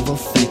chief of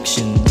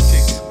affections.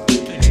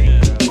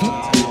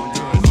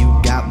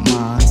 You got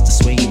minds to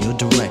sway in your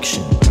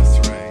direction.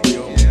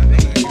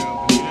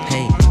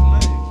 Hey,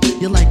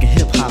 you're like a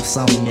hip-hop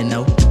song, you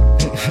know.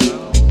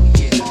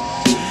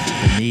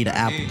 Need an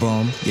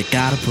album, you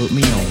gotta put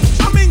me on.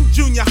 I'm in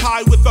junior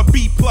high with a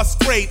B+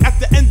 grade. At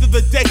the end of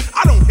the day,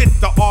 I don't hit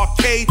the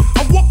arcade.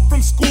 I walk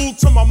from school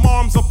to my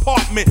mom's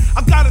apartment.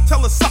 I gotta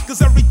tell the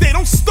suckers every day,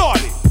 don't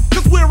start it.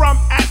 Cause where I'm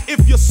at,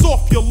 if you're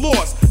soft, you're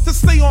lost. To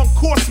stay on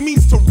course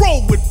means to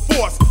roll with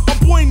force.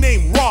 A boy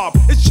named Rob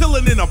is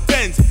chilling in a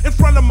Benz in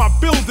front of my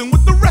building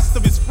with the rest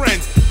of his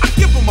friends. I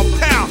give him a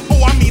pound,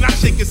 I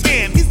shake his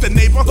hand. He's the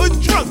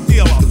neighborhood drug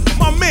dealer,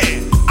 my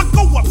man. I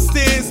go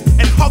upstairs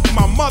and hug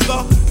my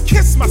mother,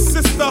 kiss my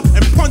sister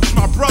and punch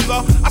my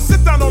brother. I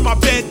sit down on my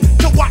bed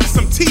to watch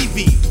some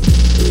TV.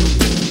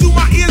 Do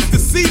my ears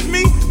deceive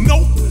me?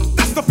 Nope,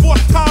 that's the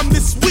 4th time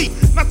this week.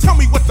 Now tell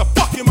me what the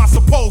fuck am I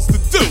supposed to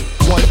do?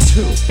 1,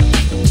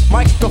 2.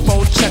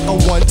 Microphone checker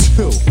 1,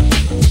 2.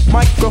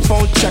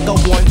 Microphone checker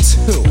 1,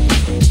 2.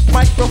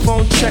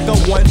 Microphone checker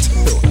 1,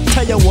 2.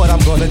 Tell you what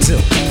I'm gonna do.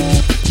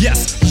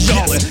 Yes,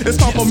 y'allin', it's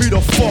time for me to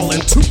fall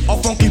into a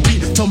funky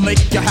beat to make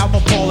you have a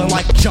ballin'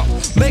 like jump.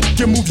 Make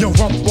you move your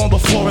rump on the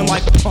floor and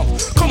like pump.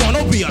 Come on,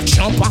 don't be a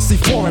chump. I see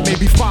 4 and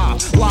maybe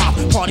 5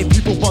 live party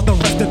people, but the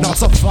rest did not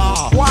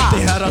survive. Why?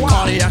 They had a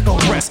cardiac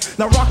arrest.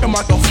 Now rockin'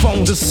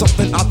 microphones is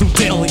something I do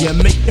daily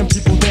and making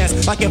people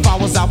dance like if I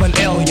was out an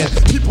alien.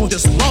 People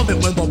just love it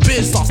when the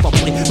biz starts to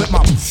play with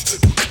my.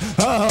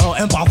 Oh,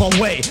 and by the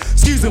way,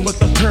 skeezing with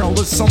the girl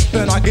is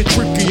something I get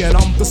tricky, and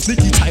I'm the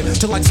sneaky type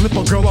to like slip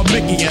a girl a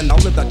Mickey, and I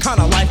live the kind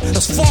of life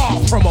that's far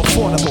from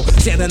affordable.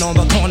 Standing on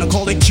the corner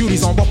calling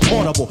cuties on the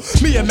portable.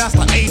 Me and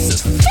Master Ace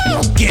is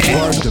fucking.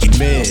 Word to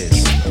Miz.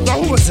 Now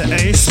who is it,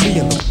 Ace? Me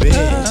and the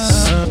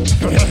Biz.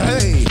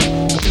 Hey.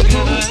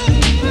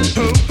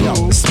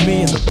 Yo, it's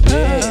me and the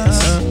Biz.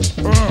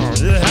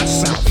 Yeah, that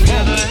sounds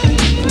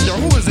funky. Yo,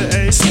 who is it,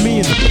 Ace? It's me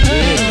and the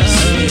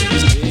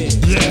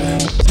Biz. Yeah.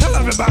 Tell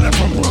everybody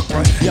from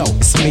Brooklyn. Yo,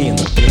 it's me and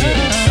the Biz.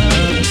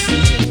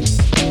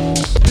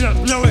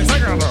 Yo, Ace, I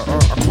got a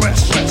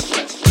question.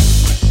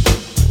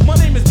 My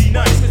name is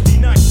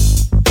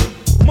D-Nice.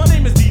 My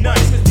name is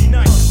D-Nice.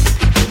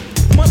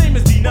 My name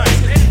is D-Nice.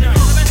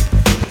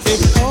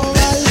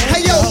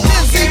 Hey yo,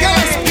 Dizzy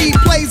Gillespie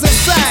plays a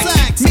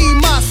sax. Me,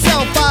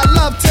 myself, I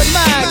love to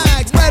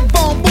mag. Red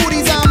bone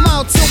booties, I'm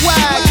out to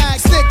wag.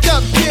 Stick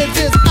up kids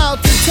is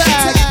out to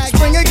tag.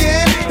 Spring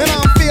again, and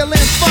I'm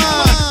feeling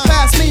fine.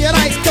 Pass me an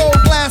ice cold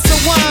glass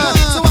of wine,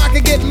 so I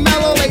can get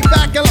mellow, lay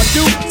back and I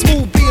do.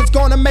 Smooth beats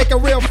gonna make it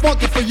real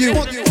funky for you.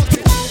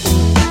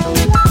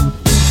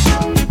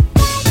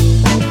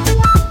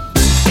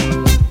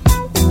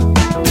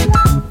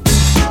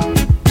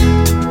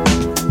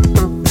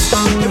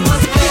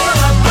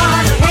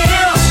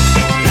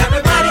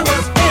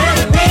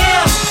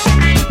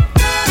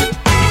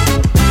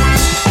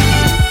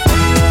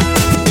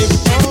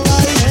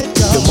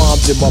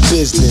 In my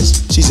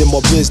business, she's in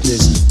my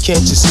business.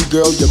 Can't you see,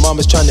 girl, your mom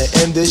is trying to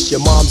end this?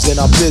 Your mom's in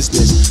our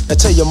business. Now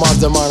tell your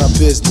mom to mind our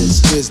business.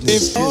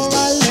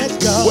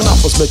 When I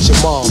first met your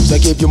moms,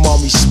 I gave your mom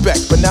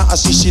respect, but now I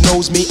see she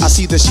knows me, I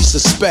see that she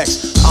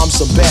suspects I'm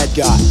some bad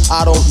guy.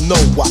 I don't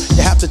know why.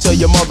 You have to tell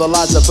your mother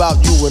lies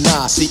about you and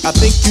I. See, I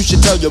think you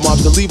should tell your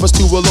mom to leave us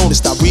two alone and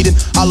stop reading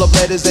all love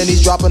letters and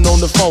he's dropping on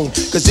the phone.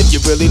 Cause if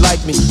you really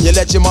like me, you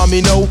let your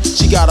mommy know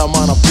she got her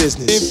mind on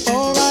business.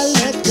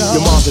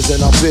 Your mom's is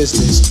in our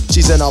business.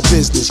 She's in our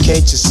business.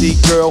 Can't you see,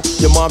 girl?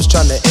 Your mom's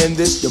trying to end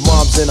this. Your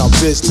mom's in our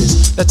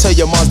business. Now tell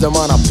your moms to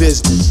mind our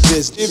business.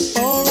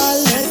 Before I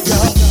let go.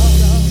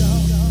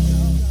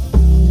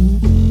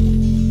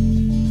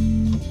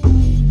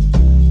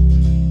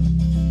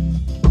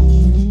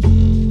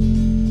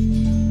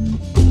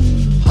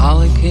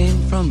 Holly came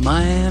from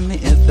Miami,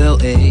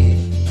 FLA.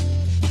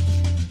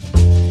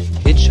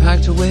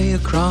 Hitchhiked her way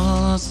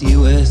across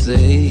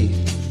USA.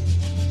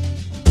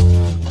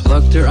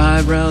 Plucked her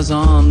eyebrows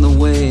on the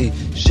way,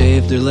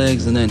 shaved her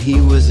legs, and then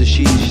he was a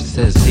she. She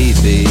says, hey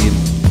babe,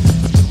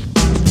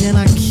 Can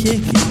I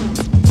kick it?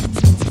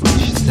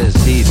 she says,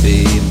 hey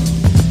babe,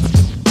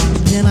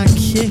 Can I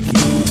kick it?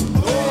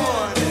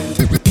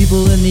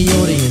 People in the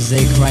audience,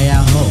 they cry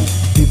out ho.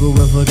 People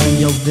with a gun,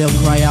 yo, they'll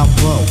cry out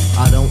bro.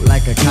 I don't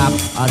like a cop,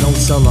 I don't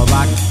sell a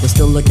rock, but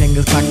still looking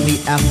to clock me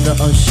after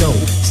a show.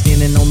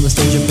 Standing on the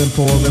stage, I've been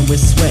pouring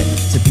with sweat.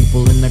 To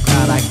people in the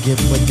crowd, I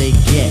get what they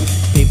get.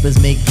 Papers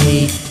make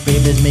paid,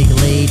 favors make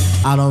laid.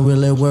 I don't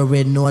really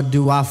worry, nor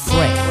do I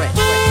fret.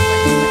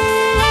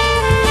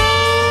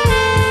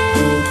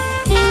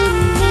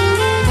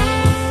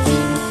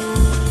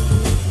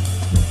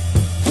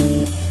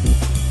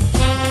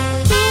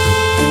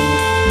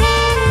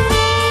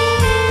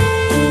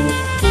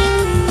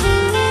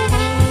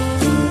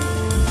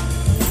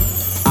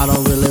 I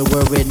don't really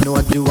worry,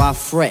 nor do I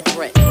fret.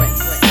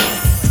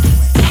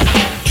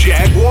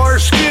 Jaguar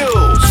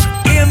skills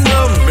in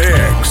the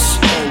mix.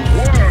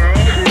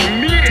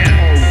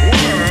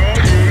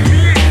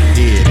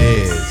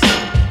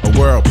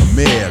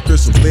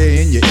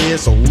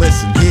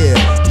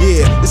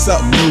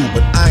 something new,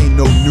 but I ain't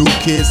no new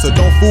kid, so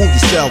don't fool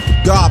yourself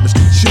with garbage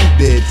that you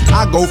did.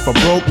 I go for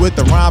broke with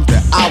the rhymes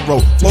that I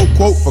wrote. Flow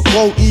quote for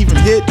quote, even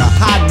hit a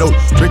high note.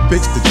 Trick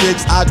picks the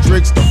chicks, I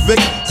tricks the Vic.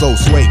 So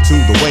sway to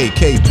the way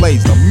K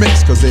plays the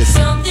mix, cause it's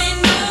something.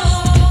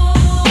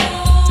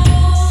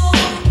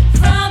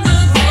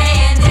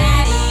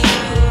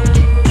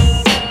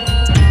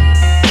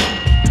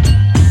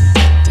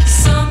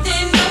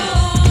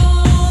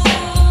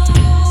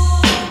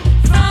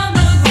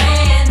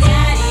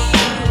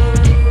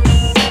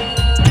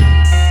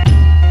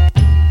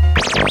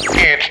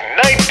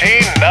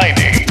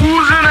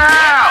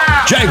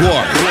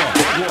 Jaguar.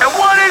 And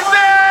what is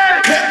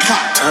that?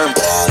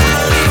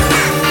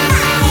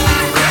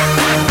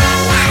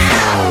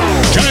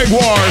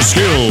 Jaguar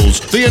Skills,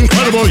 the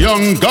incredible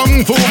young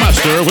gung fu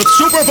master with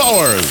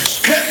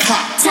superpowers.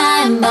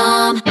 Time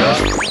bomb.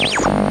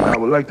 I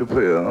would like to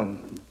play a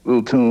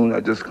little tune I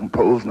just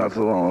composed not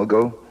so long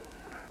ago,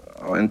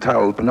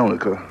 entitled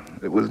Panonica.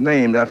 It was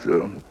named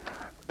after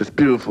this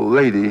beautiful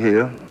lady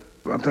here.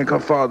 I think her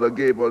father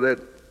gave her that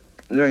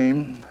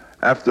name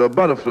after a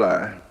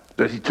butterfly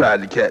that he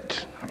tried to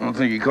catch. I don't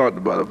think he caught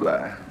the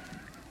butterfly.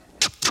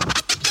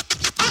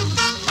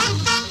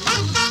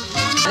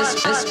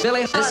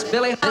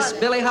 This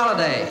Billie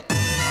Holiday.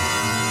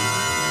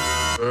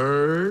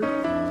 Bird.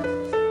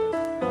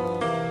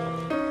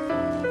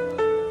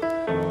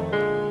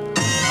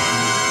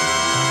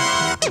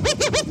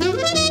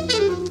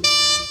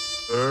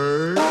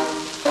 Bird.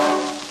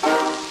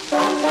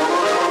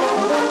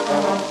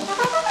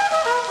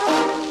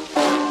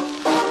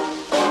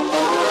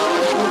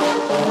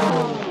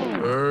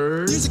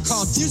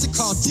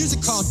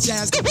 Music called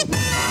jazz.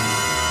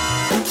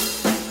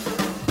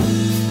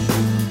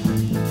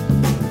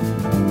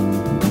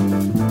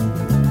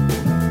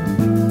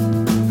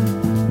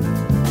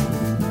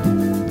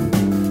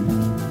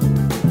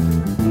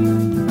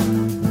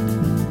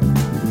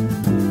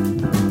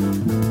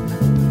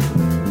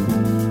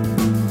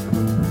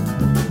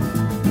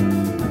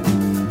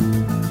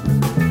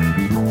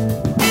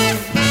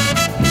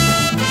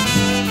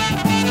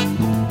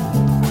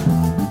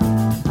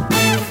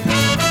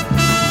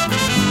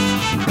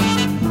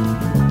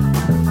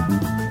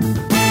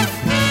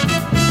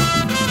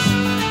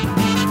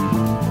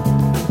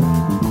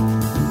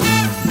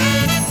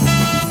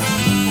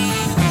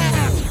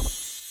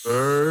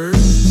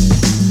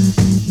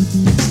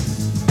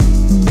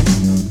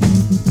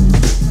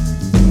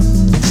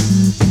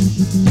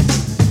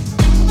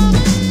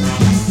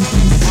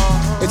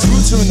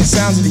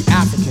 Sounds of the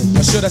African,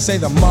 or should I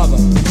say the mother,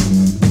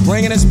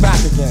 bringing us back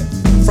again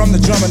from the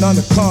drumming on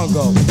the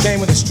Congo. Came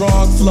with a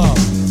strong flow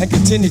and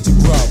continued to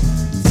grow.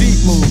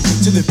 Feet move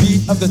to the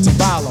beat of the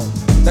tabalo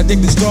that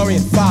dig the story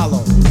and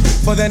follow.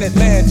 For then it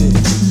landed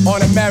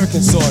on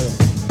American soil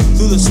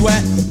through the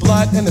sweat, the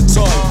blood, and the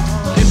toil.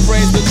 It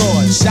praised the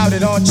Lord,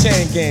 shouted on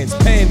chain gangs,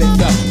 pain they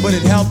felt, but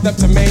it helped them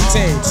to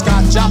maintain.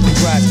 Scott Joplin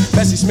grass,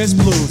 Bessie Smith's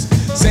blues,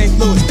 St.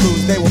 Louis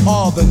blues, they were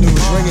all the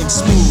news, ringing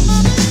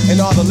smooth in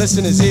all the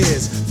listeners'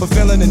 ears,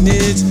 fulfilling the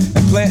needs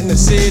and planting the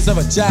seeds of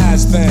a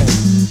jazz thing.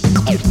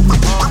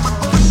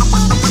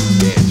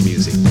 Dance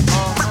music.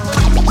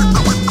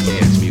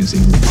 Dance music.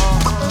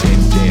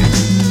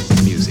 Dance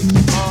music.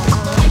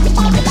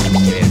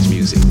 Dance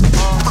music.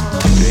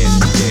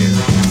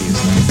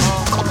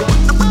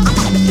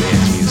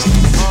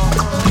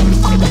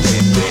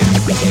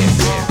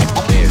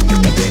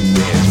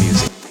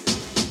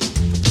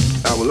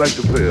 I would like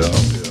to play a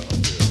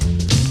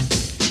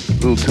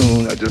little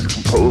tune I just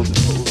composed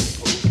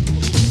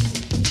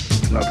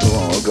not too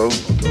long ago.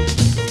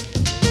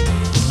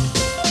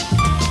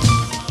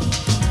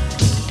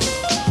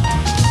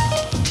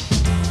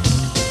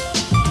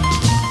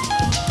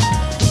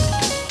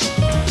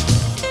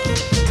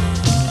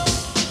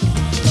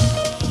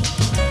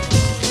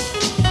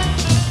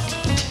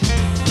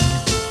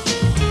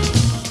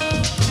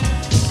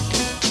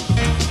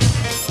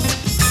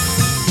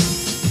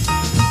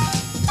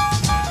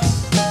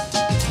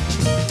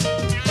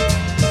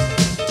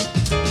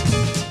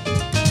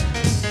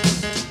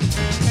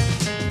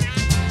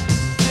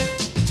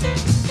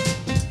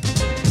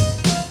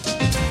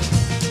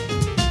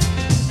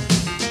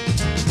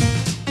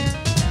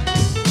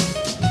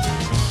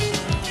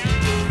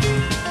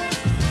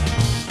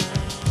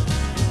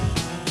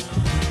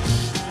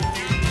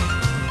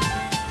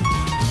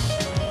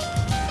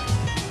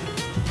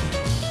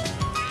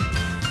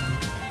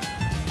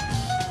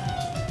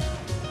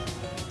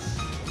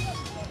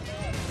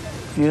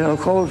 You know,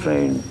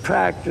 Coltrane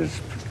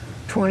practiced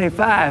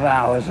 25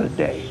 hours a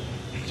day.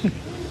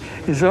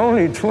 It's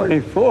only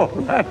 24,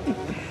 right?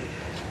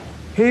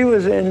 He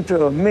was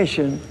into a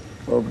mission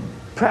of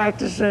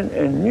practicing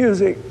and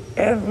music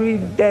every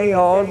day,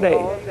 all day.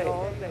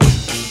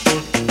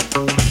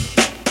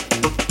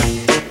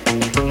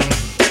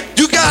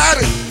 You got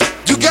it,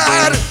 you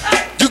got it,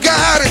 you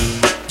got it,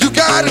 you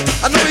got it.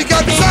 I know you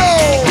got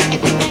soul.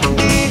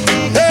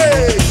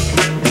 Hey,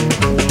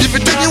 if you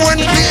think you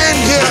wouldn't be in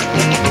here,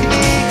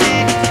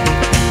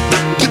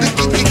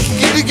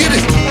 get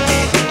it.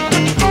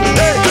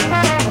 Hey.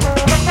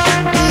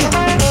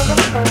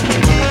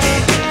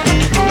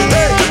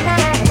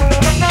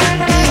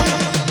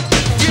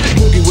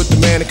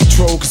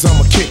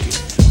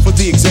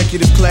 The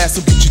executive class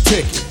will get your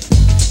ticket.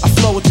 I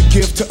flow with the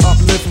gift to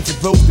uplift, and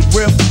for those that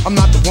riff, I'm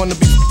not the one to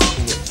be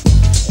with.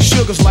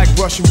 Sugar's like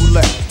Russian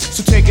roulette, so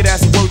take it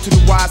as a word to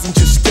the wise and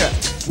just step.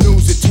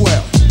 News at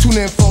 12,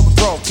 tune in for the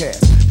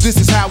broadcast. This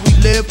is how we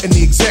live in the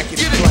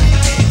executive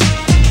class.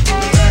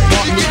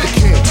 Martin Luther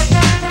King,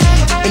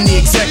 in the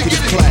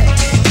executive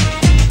class.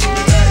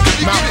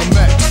 Malcolm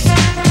X,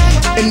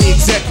 in the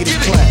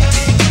executive class.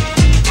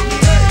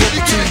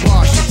 Booker T.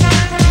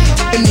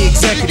 Washington, in the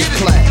executive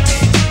class.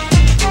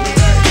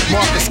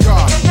 Marcus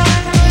Garvey.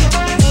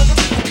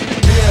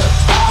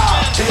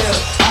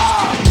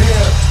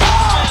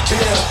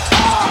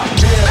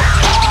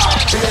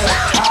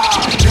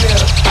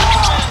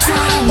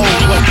 Oh,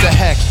 what the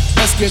heck?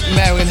 Let's get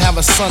married and have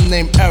a son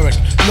named Eric.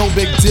 No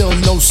big deal,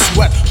 no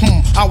sweat.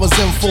 I was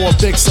in for a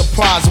big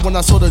surprise when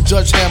I saw the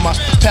judge hammer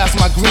past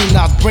my green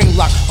knock, ring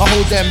lock. A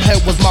whole damn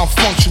head was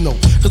malfunctional,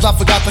 cause I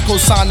forgot to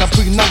co-sign a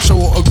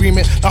prenuptial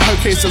agreement. Now her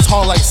case is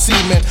hard like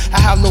cement. I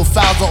have no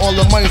files on all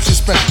the money she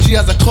spent. She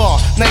has a car,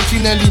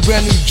 1990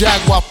 brand new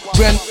Jaguar.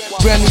 Brand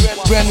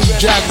new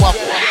Jaguar.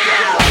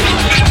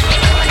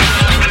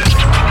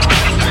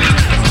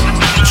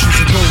 She's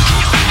a golden.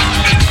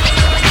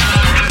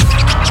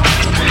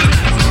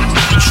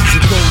 She's a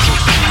golden.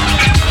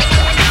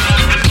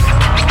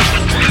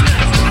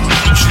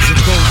 She's a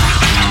golden.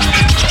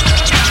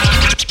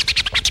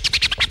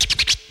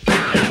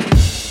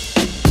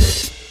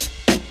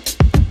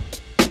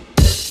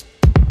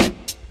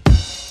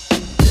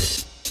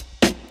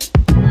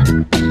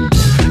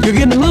 You're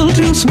getting a little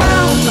too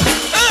small.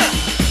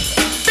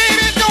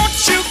 Baby,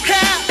 don't you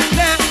cry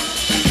now.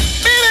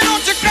 Baby,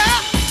 don't you cry.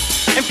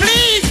 And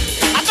please,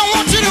 I don't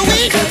want you to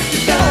weep.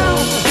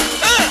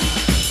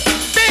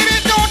 Baby,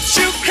 don't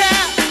you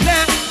cry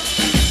now.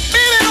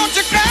 Baby, don't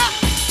you cry.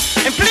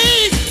 And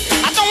please,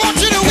 I don't want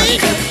you to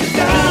weep.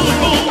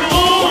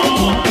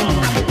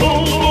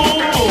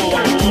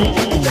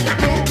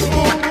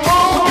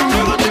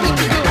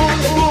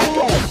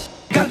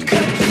 Got to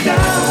cut it down.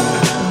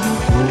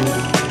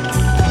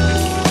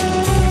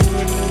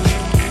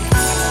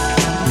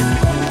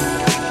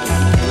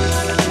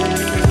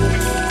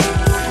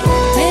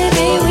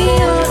 Maybe we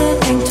ought to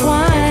think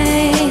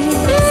twice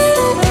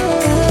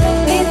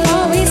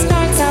before we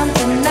start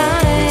something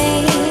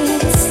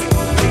nice.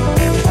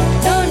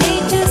 No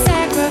need to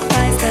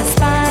sacrifice the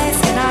spice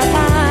in our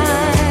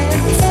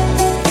lives.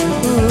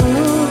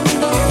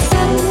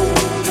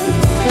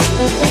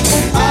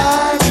 I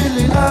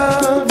really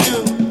love you.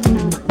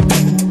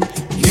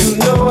 You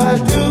know I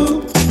do.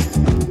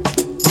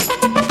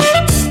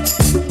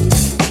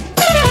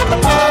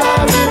 I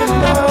really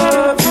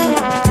love you.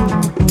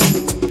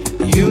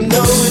 You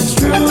know it's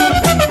true.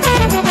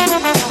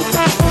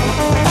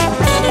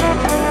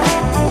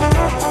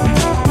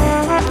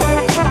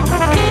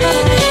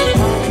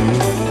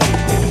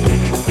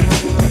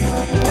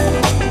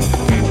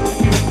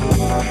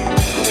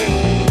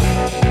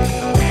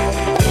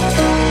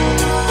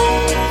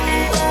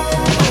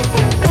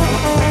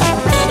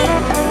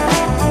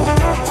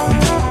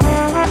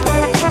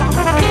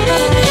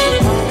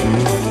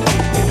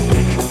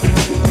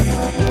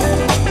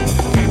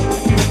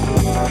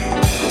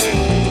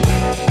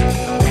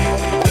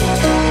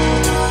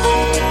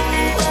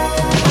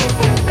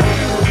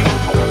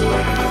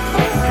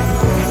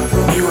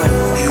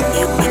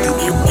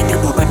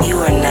 You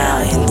are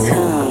now in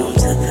tune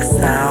to the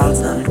sounds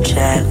of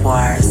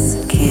Jaguar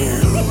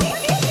skill.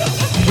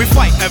 We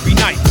fight every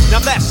night, now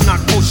that's not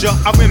kosher.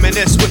 I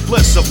reminisce with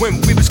bliss of when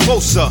we was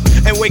closer,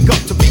 and wake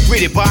up to be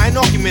greeted by an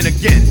argument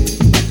again.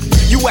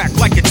 You act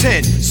like a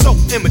 10, so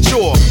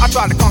immature. I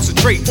try to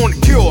concentrate on the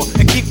cure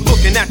and keep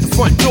looking at the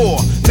front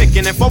door,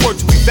 thinking if I were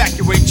to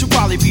evacuate, you'd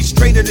probably be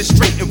straighter than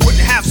straight and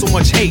wouldn't have so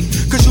much hate.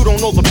 Cause you don't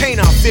know the pain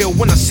I feel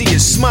when I see you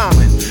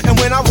smiling, and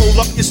when I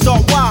roll up you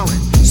start wilding.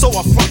 So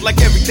I front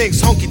like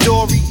everything's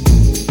hunky-dory,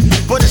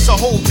 but it's a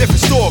whole different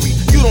story.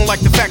 You don't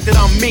like the fact that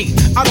I'm me.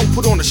 I don't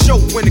put on a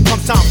show when it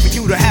comes time for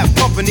you to have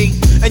company,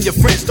 and your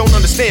friends don't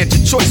understand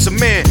your choice of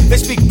man. They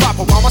speak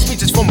proper while my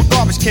speech is from a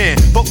garbage can.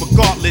 But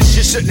regardless,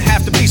 you shouldn't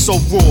have to be so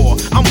raw.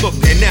 I'm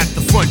looking at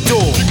the front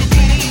door.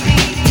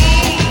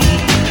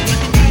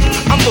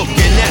 I'm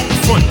looking at the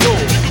front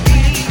door.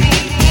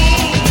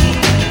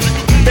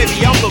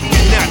 Baby, I'm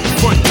looking at the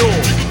front door.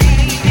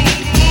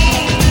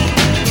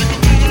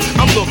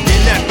 I'm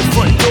looking at the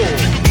front door.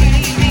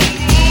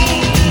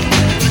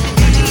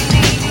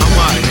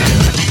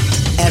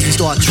 As we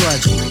start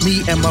trudging,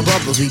 me and my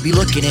brothers, we be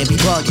looking and be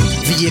bugging.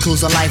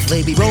 Vehicles of life,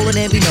 they be rolling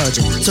and be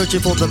nudging. Searching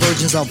for the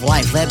virgins of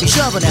life that be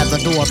shoving at the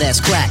door that's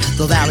cracked.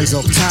 The valleys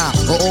of time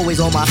are always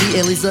on my feet,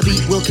 at least the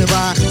beat will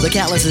combine. The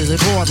calluses and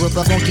corns with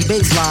a funky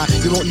bass line.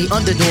 You won't need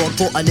underdog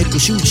for a nickel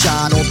shoe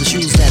shine on the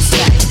shoes that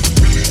stack.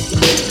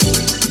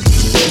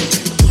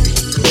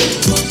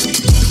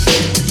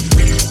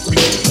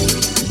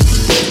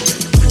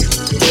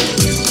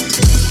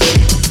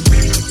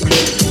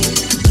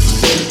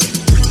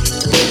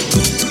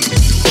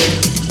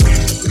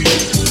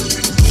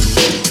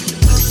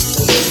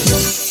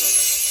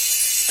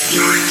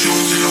 You're in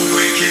tune to the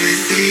wicked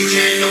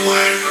DJ, the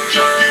one,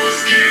 Jaguar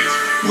skills.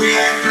 We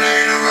ain't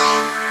playing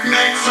around.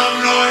 Make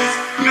some noise.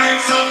 Make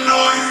some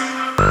noise.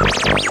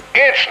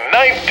 It's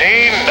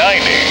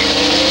 1990.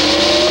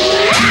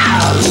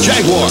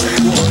 Jaguar.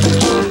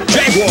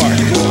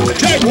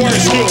 Jaguar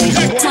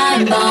skills.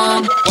 Time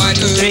bomb. 1,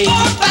 2, 3, 4,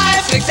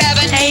 5, 6,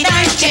 7, 8,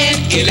 9,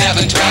 10,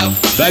 11, 12.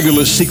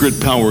 Fabulous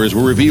secret powers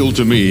were revealed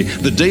to me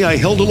the day I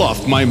held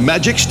aloft my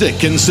magic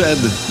stick and said,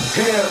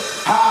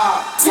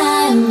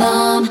 Time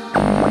bomb.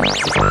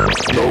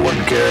 No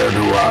one cared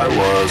who I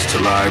was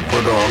till I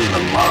put on the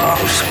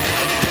mask.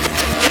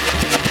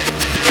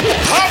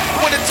 Hop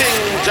with a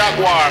ting,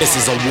 Jaguar. This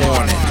is a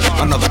warning,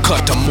 another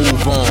cut to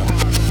move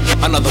on.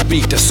 Another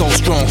beat that's so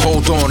strong,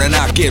 hold on and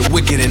I get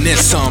wicked and then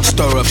some.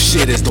 Stir up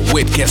shit as the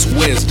wit gets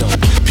wisdom.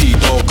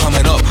 People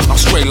coming up, I'm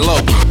straight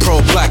low.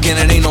 Pro-black and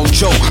it ain't no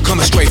joke.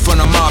 Coming straight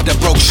from the mob that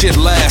broke shit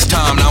last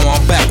time. Now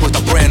I'm back with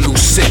a brand new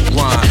sick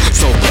rhyme.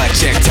 So black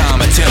check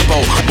time and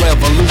tempo.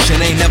 Revolution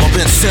ain't never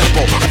been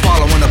simple.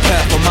 Following the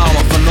path of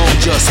mama for no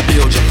just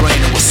build your brain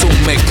and we'll soon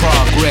make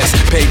progress.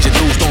 Paid your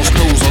dues, don't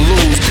snooze or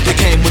lose. They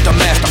came with the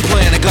master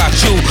plan and got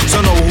you.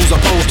 So know who's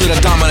opposed to the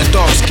dominant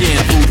dark skin.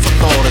 Food for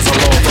thought is a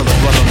law for the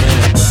brother man.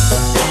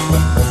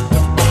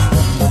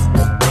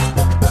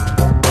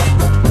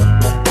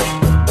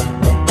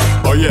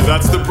 Oh yeah,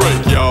 that's the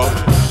break, y'all.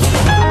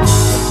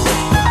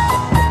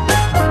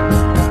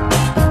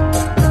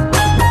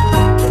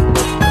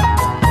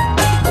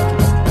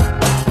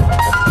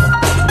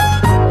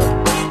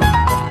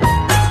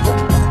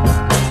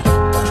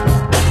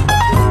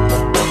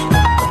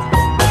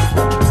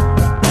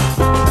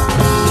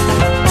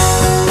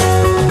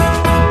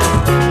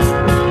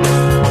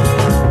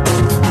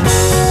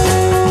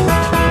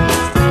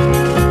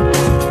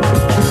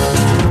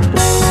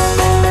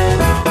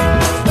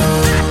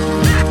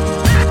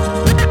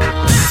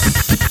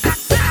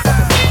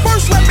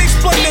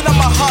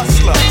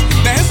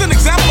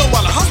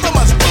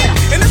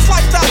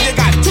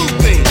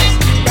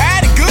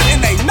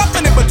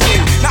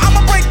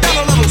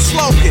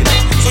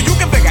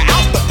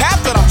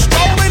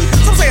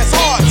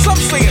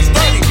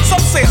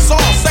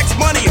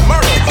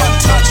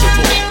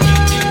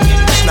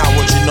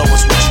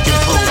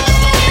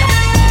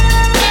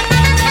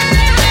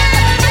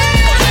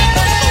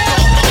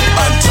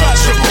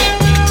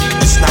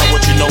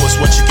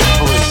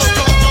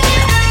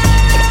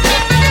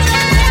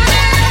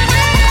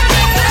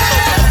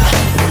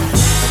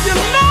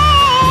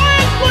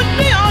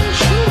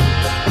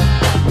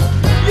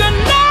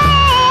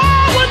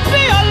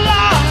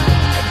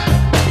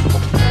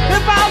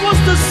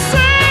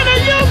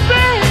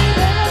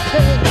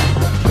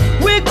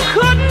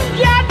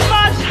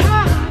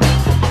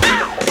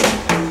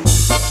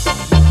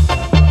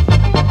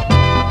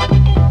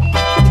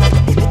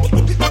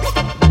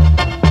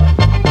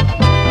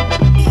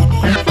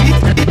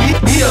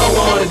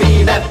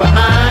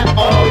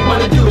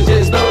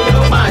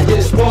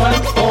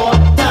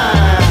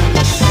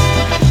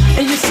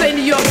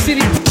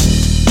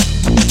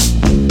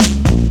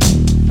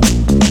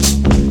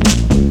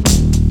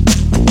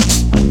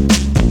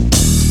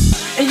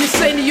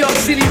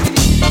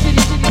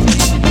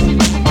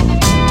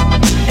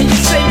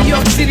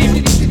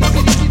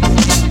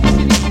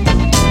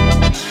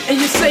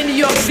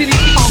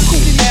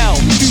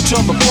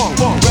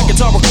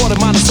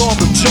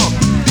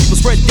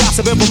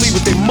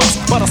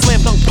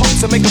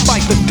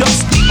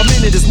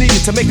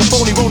 To make a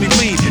phony rony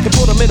bleed and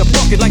put them in a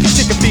bucket like a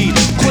chicken feed.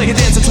 Play a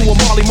dancer to a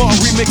Marley Marl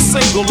remix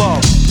single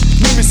love.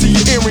 Let me see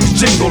your earrings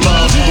jingle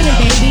love. The jiggling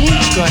baby.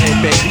 Go ahead,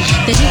 baby.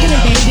 The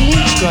jiggling baby.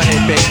 Go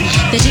ahead, baby.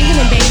 The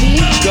jiggling baby.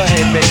 Go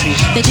ahead, baby.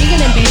 The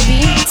jiggling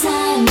baby.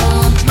 Time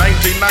bomb.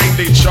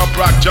 1990, Chubb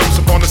Rock jumps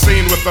upon the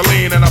scene with a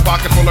lean and a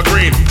pocket full of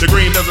green. The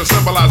green doesn't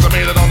symbolize I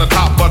made it on the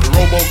top, but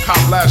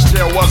RoboCop last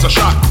year was a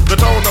shock.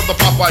 The tone of the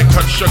Popeye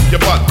cut shook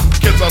your butt.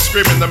 Kids are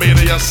screaming, the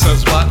media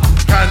says what?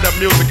 Kind of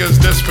music is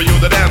this for you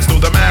to dance to?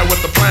 The man with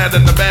the plan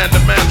and the band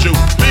demands you.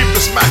 Leave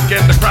the smack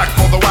and the crack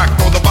for the whack,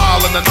 throw the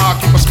ball and the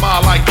knock, keep a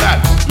smile like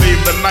that. Leave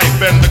the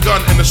knife and the gun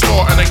in the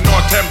store and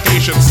ignore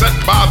temptation sent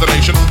by the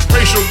nation.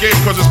 Racial game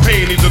cause it's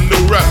pain needs a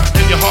new rep.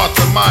 In your heart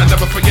and mind,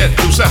 never forget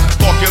you set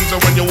Hawkins, and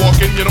when you're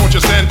walking, you know what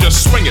you're saying,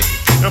 just swing it.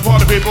 And for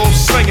the people,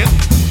 sing it.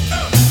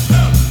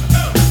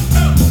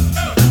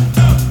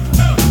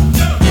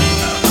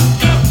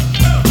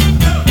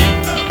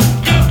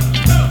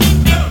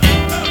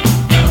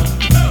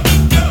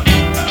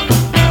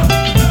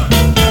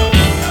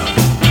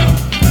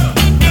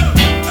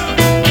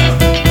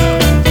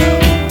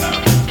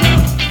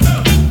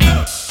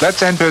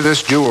 Let's enter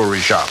this jewelry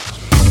shop.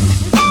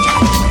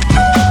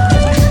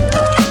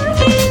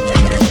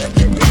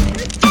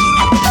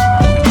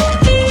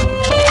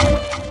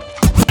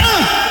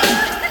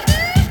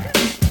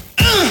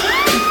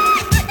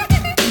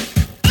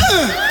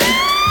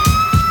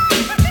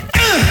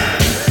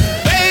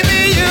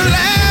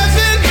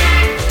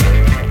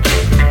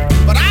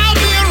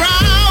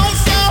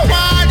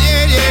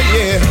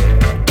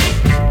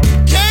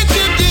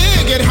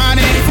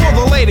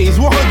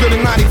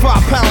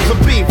 Pounds of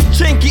beef,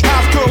 chinky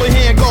eyes, curly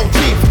hair, gold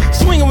teeth.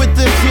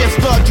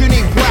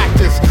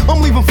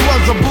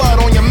 of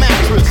blood on your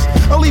mattress.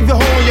 I'll leave you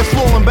holding your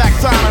swollen back,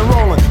 time and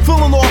rolling.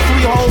 Filling all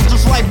 3 holes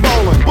just like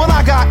bowling. But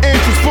I got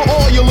interest for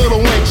all your little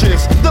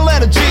inches. The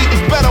letter G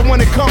is better when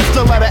it comes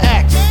to letter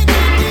X.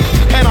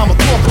 And I'ma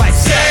talk like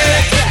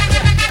sex.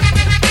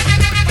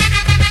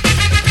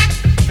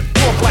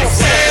 Talk like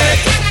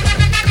sex.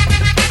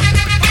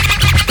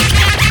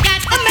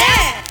 I'm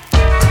mad.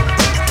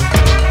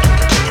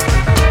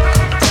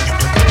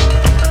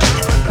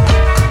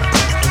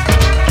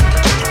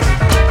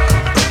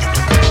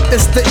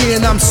 It's the E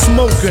and I'm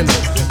smoking.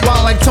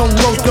 While like tongue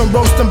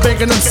roasting,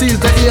 baking them seeds.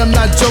 The E, I'm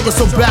not joking,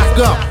 so back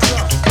up.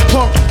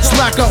 Punk,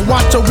 slack up,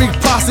 watch a weak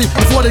posse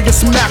before they get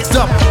smacked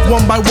up.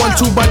 1 by 1,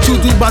 2 by 2,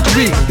 3 by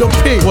 3. Yo,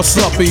 P, what's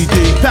up, ED?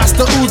 Pass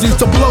the Uzis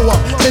to blow up.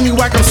 Any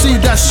whack MC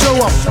that show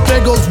up.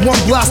 There goes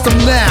one, blast them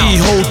now. E,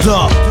 hold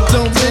up.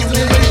 Don't make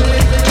me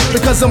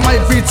because it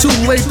might be too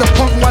late. The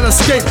punk might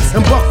escape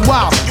and buck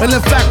wild, and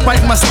in fact bite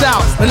my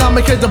style. And I'll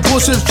make it the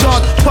bullshit charge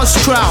plus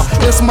trial.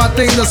 It's my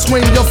thing to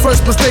swing, your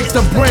first mistake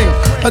to bring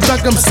a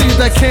dunk MC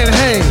that can't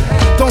hang.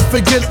 Don't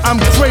forget I'm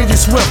crazy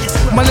swift.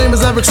 My name is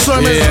Eric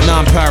Sermon. Yeah, and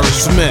I'm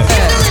Paris Smith.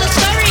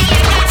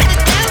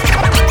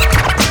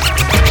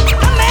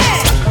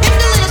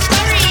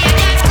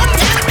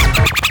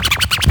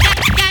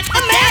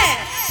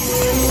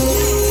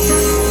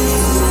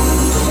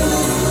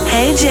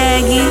 Hey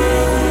Jaggy,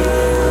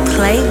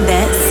 play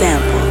that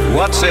sample.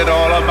 What's it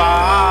all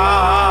about,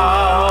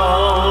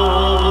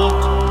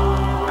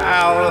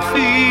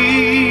 Alfie?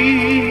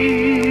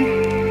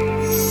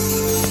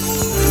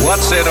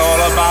 What's it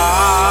all about,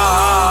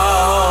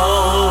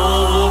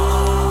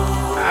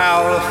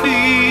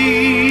 Alfie?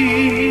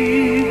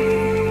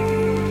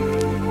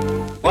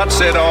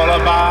 What's it all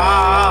about?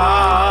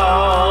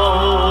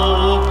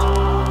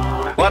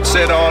 What's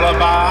it all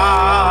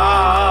about?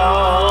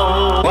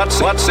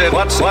 What's it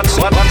all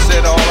about? What's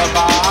it all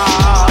about?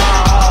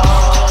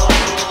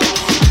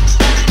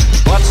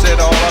 What's it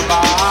all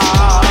about?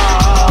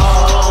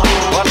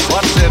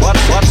 What's it all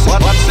about?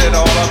 What's it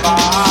all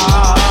about?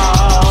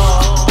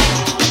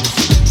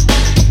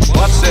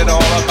 What's it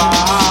all about?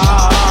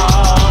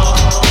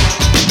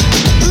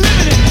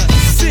 Living in the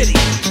city,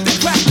 the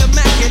crack, the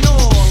Mac and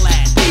all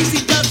that. Easy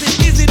does it,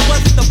 is it,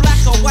 was it the black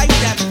or white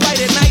that fight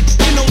at night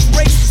in those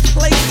racist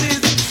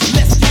places?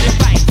 Let's get it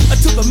right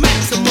to the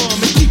maximum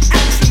and keep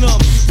axing them.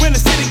 When the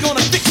city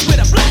gonna fix where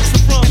the blacks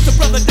are from? If the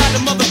brother died,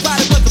 the mother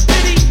cried, it was a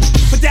pity.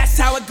 But that's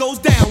how it goes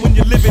down when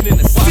you're living in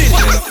the city.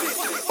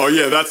 Oh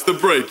yeah, that's the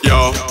break,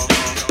 y'all.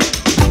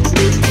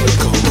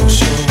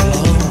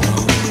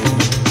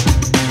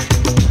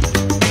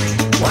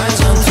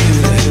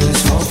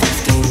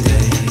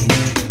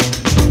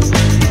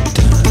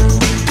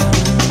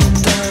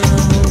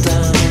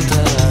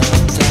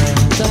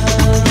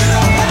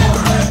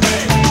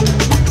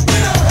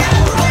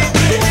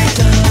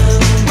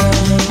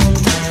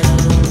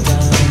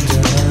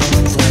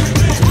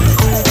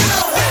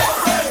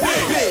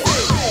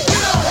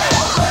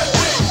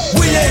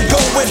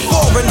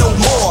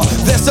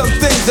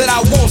 That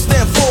I won't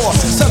stand for.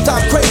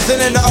 Sometimes crazy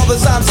and the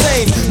others I'm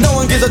sane. No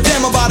one gives a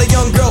damn about a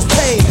young girl's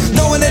pain.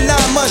 Knowing in 9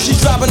 months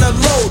she's dropping a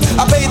load.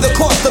 I paid the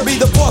cost to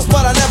be the boss,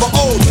 but I never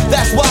owed.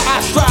 That's why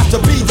I strive to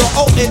be the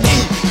O&E.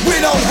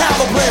 We don't have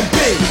a plan B.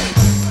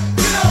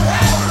 We don't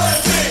have a plan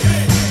B.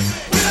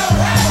 We don't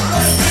have a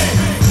plan B.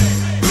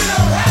 We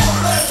don't have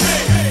a plan B.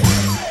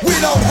 We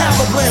don't have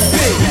a plan B.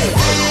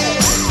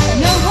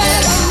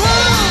 Nowhere to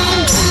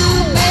run to,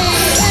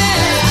 baby.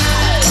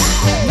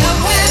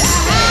 Nowhere to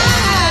hide.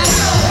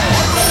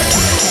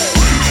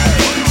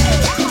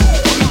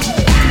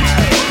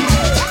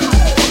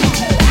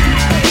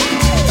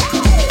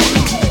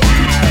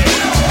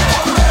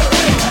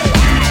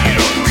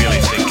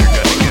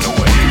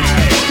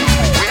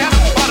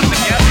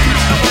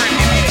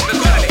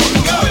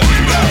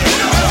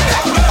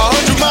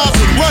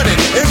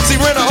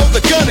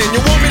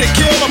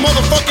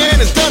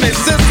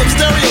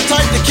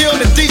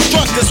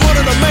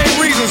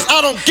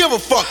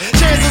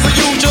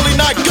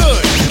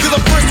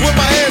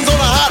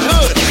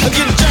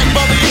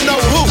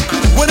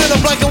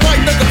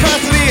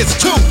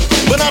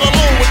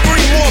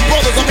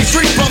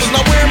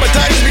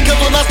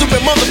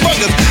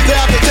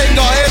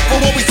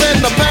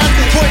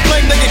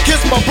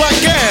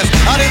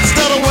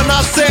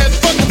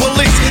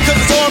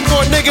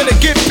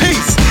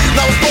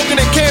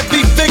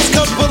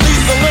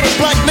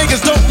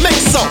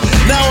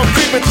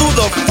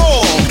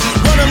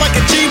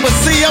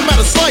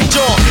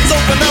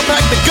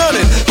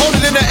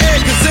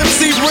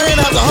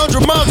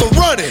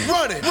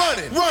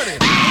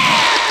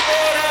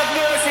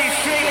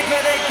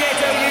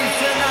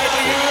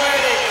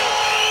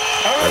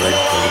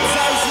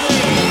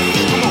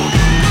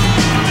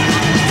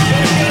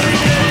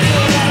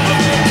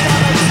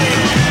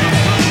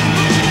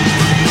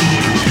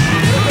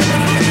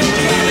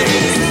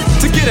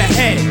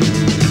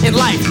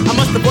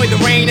 enjoy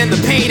the rain and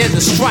the pain and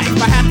the strife.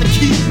 I have to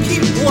keep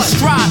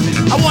striving.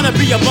 I wanna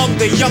be among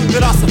the young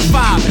that are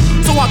surviving.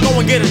 So I go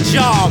and get a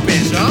job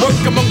and work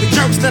among the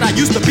jerks that I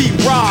used to be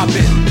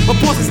robbing. My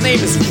boss's name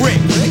is Rick,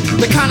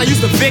 the kind I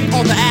used to Vic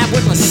on the ab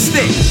with a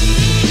stick.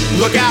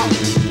 Look out,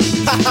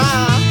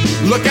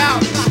 look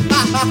out.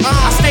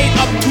 I stayed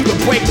up to the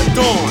break of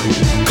dawn,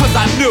 cause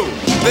I knew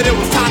that it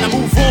was time to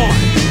move on.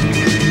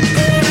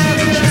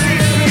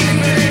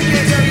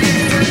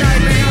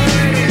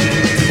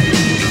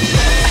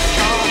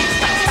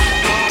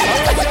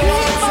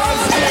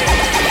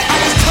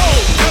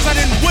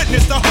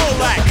 Witness the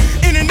whole act.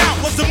 In and out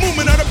was the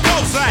movement of the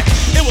Prozac.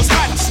 It was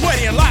hot and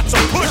sweaty and lots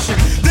of pushing.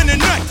 Then the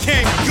nut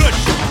came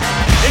gushing.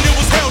 And it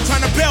was hell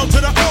trying to bell to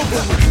the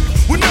ovary.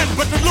 With nothing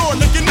but the Lord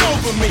looking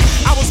over me.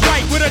 I was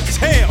right with a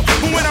tail.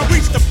 But when I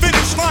reached the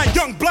finish line,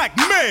 young black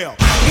male.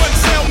 One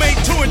cell made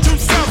two and two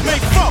cells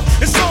made four.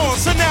 And so on.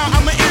 So now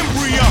I'm an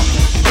embryo.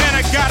 And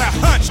I got a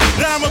hunch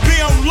that I'ma be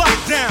on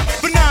lockdown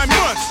for 9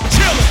 months.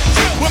 Chillin'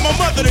 with my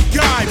mother to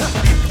guide her.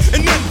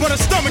 And nothing but a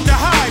stomach to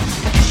hide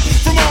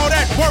from all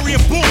that worry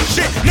and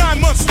bullshit.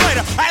 9 months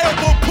later, I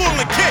elbow pull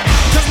and kick.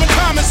 Cause my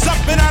time is up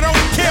and I don't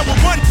care.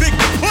 With one big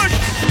push,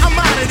 I'm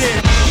out of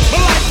there. My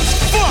life is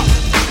fucked,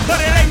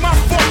 but it ain't my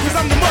fault cause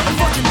I'm the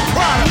motherfucking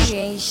product. He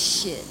ain't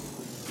shit.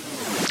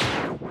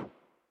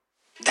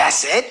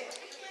 That's it?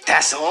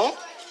 That's all?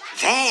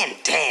 Van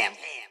Dam.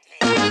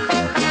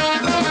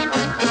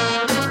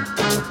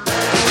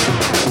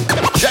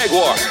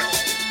 Jaguar.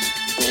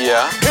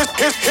 Yeah?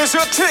 Here's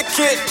your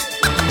ticket.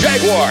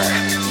 Jaguar.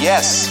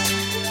 Yes.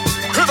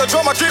 Hear the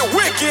drummer get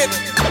wicked.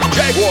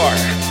 Jaguar.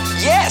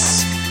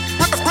 Yes.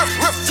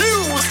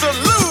 Refuse to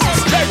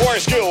lose. Jaguar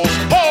skills.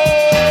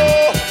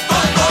 Oh!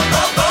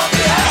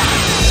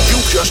 You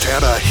just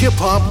had a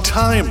hip-hop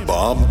time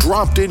bomb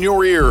dropped in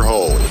your ear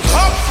hole.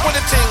 Up with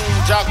the ting,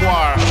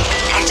 Jaguar.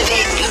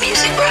 Activate new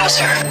music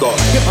browser. The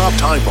Hip-Hop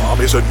Time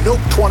Bomb is a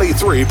Note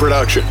 23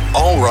 production.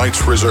 All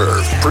rights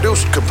reserved.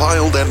 Produced,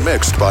 compiled, and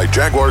mixed by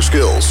Jaguar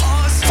Skills.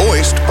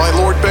 Voiced by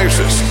Lord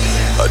Basis.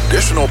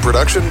 Additional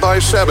production by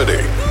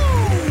Sebedy.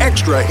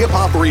 Extra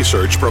hip-hop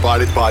research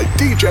provided by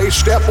DJ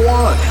Step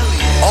One.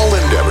 All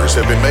endeavors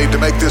have been made to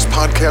make this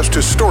podcast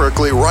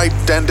historically right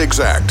and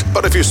exact.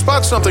 But if you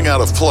spot something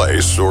out of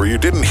place or you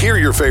didn't hear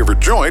your favorite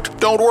joint,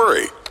 don't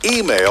worry.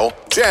 Email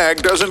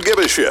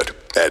jagdoesn'tgiveashit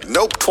at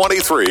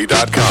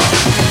nope23.com.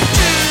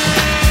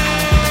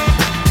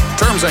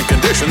 Terms and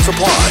conditions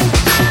apply.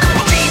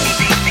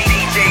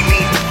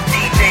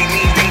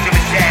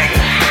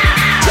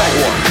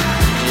 Jaguar.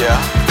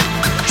 Yeah.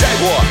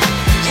 Jaguar.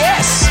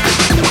 Yes.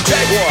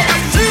 Jaguar.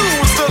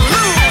 Refuse to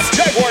lose.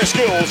 Jaguar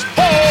skills.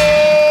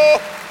 Oh!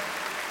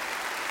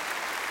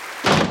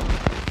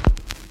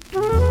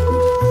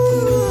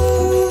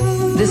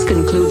 This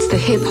concludes the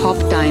Hip Hop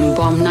Time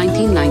Bomb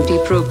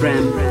 1990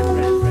 program.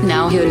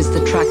 Now here is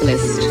the track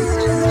list.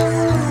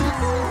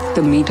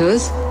 The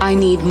Meters, I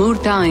Need More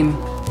Time.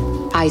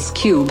 Ice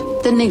Cube,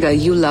 The Nigga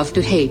You Love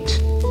to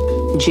Hate.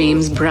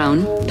 James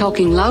Brown,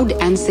 Talking Loud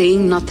and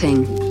Saying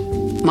Nothing.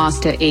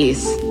 Master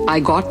Ace, I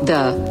Got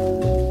The.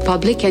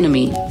 Public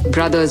Enemy,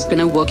 Brothers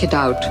Gonna Work It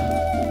Out.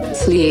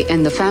 Sly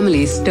and the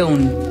Family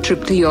Stone,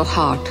 Trip to Your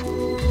Heart.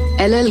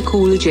 LL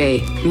Cool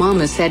J,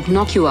 Mama Said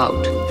Knock You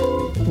Out.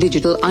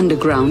 Digital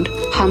Underground,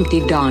 Humpty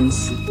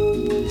Dance.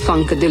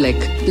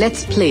 Funkadelic,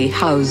 Let's Play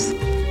House.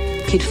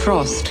 Kid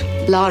Frost,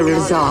 La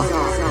Raza.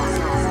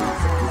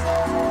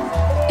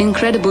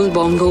 Incredible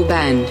Bongo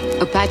Band,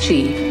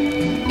 Apache.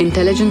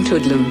 Intelligent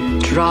Hoodlum,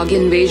 Drag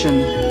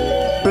Invasion.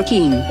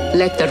 Rakim,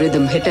 Let the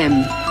Rhythm Hit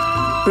 'Em.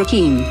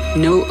 Rakim,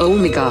 No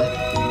Omega.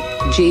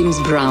 James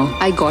Brown,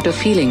 I Got a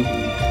Feeling.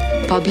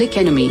 Public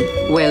Enemy,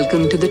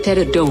 Welcome to the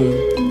Terror Dome.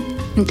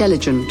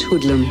 Intelligent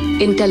Hoodlum,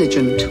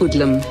 Intelligent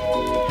Hoodlum.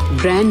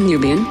 Brand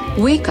Nubian,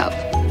 Wake Up.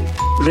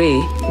 Ray,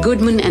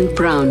 Goodman and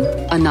Brown,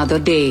 Another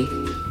Day.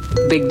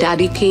 Big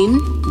Daddy Kane,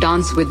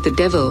 Dance with the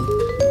Devil.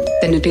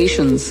 The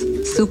Notations,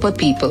 Super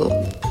People.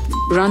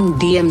 Run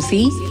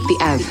DMC, The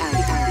Av.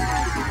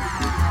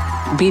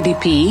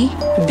 BDP,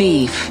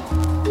 Beef.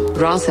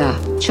 Raza,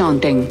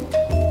 Chanting.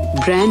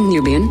 Brand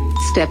Nubian,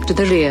 Step to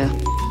the Rear.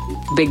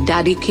 Big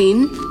Daddy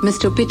Kane,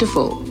 Mr.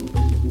 Pitiful.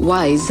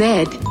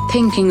 YZ,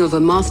 Thinking of a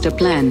Master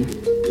Plan.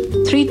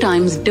 3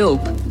 times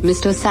Dope,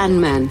 Mr.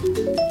 Sandman.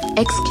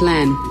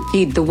 X-Clan,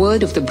 Heed the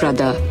Word of the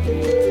Brother.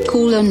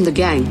 Kool and the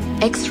Gang,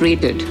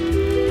 X-Rated.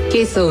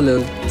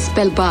 K-Solo,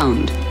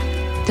 Spellbound.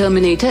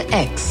 Terminator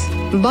X,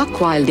 Buck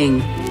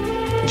Wilding.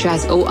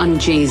 Jazz-O and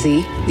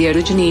Jay-Z, The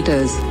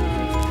Originators.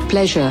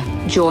 Pleasure,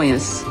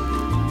 Joyous.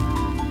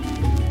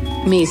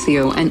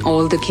 Maceo and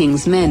All the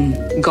King's Men,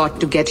 Got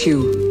to Get You.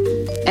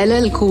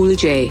 LL Cool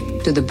J,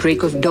 To the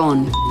Break of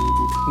Dawn.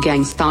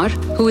 Gangstar,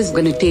 Who is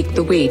Gonna Take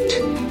the Weight.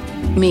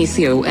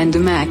 Maceo and the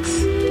Max,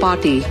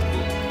 Party.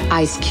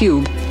 Ice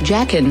Cube,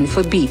 Jackin'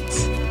 for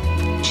Beats.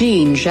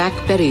 Jean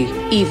Jacques Perry,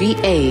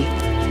 EVA.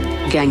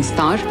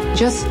 Gangstar,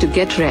 Just to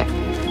Get Rep.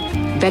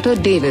 Better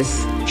Davis,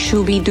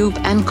 Shooby Doop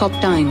and Cop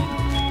Time.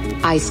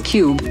 Ice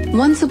Cube,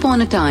 Once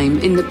Upon a Time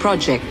in the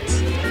Projects.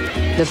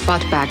 The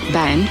Fatback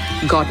Band,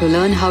 Gotta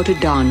Learn How to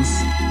Dance.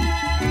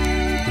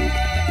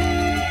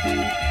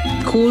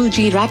 Kool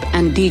G Rap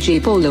and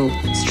DJ Polo,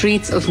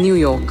 Streets of New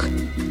York.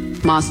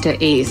 Master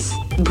Ace,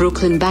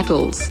 Brooklyn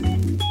Battles.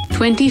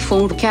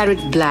 24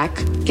 Karat Black,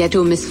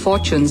 Ghetto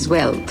Misfortunes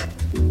Wealth.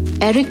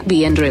 Eric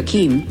B. and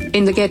Rakim,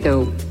 In the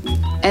Ghetto.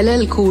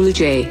 LL Cool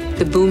J,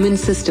 The Boomin'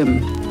 System.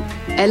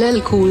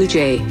 LL Cool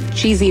J,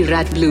 Cheesy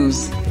Rat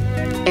Blues.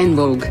 En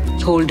Vogue,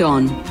 Hold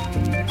On.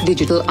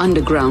 Digital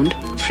Underground,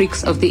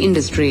 Freaks of the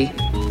Industry.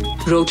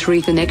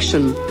 Rotary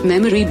Connection,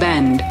 Memory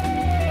Band.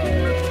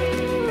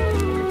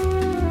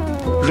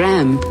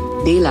 Ramp,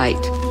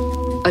 Daylight.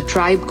 A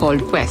Tribe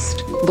Called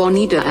Quest,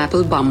 Bonita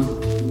Applebum.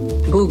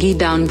 Boogie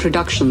Down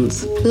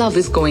Productions, Love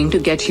Is Going to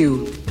Get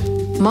You.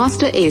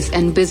 Master Ace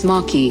and Biz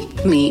Markie,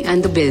 Me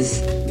and the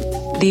Biz.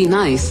 D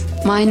Nice,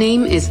 My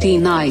Name is D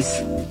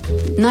Nice.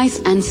 Nice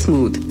and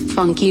smooth,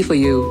 funky for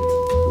you.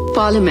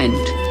 Parliament,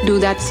 Do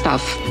That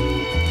Stuff.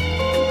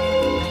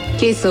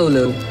 K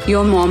Solo,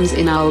 Your Mom's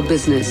in Our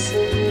Business.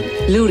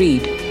 Lou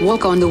Reed,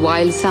 Walk on the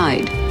Wild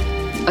Side.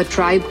 A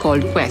Tribe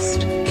Called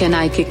Quest, Can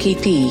I Kick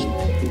It?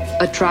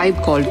 A Tribe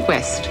Called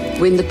Quest,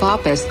 When the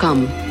Papas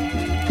Come.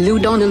 Lou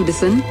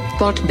Donaldson,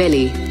 Pot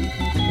Belly.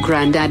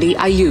 Granddaddy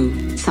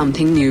IU,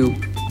 Something New.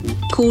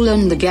 Kool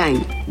and the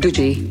Gang,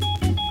 Doogie.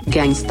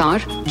 Gangstar,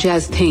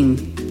 Jazz Thing.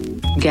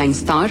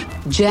 Gangstar,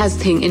 Jazz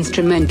Thing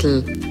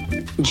Instrumental.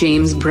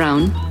 James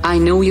Brown, I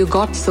Know You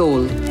Got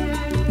Soul.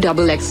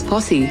 Double X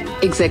Posse,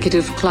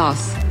 Executive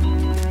Class.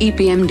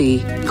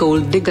 EPMD,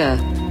 Gold Digger.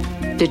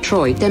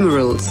 Detroit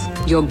Emeralds,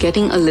 You're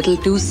Getting a Little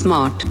Too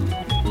Smart.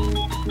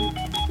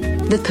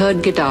 The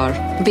Third Guitar,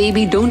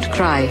 Baby Don't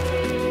Cry.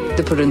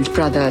 The Purant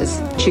Brothers,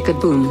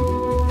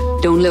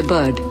 Chickaboom. Don't La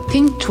Bird,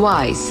 Think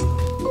Twice.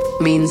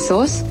 Main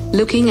Source,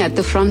 Looking at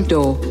the Front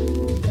Door.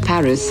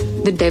 Paris,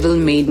 The Devil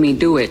Made Me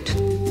Do It.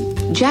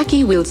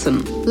 Jackie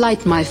Wilson,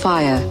 Light My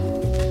Fire.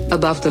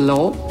 Above the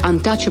Law,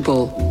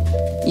 Untouchable.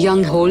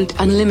 Young Holt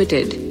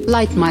Unlimited,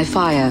 Light My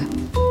Fire.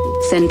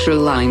 Central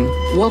Line,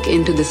 Walk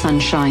into the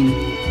Sunshine.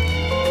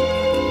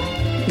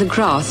 The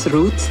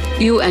Grassroots,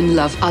 You and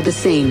Love Are the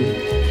Same.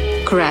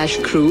 Crash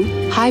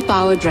Crew, High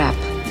Powered Rap.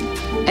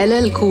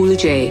 LL Cool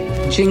J,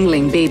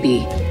 Jingling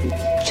Baby.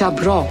 Chub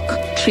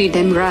Rock, Treat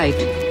Them Right.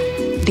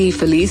 D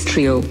Felice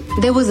Trio,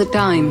 There Was a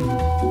Time.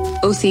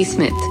 O.C.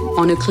 Smith,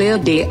 On a Clear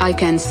Day I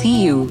Can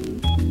See You.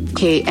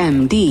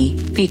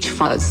 KMD, Peach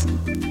Fuzz.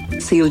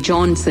 Seal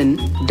Johnson,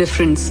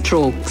 Different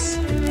Strokes.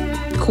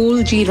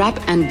 Kool G Rap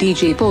and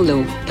DJ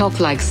Polo, Talk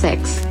Like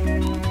Sex.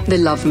 The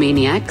Love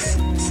Maniacs,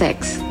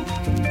 Sex.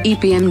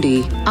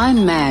 EPMD,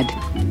 I'm Mad.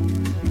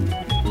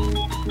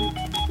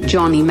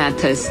 Johnny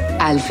Mathis,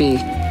 Alfie.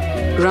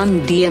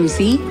 Run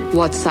DMC,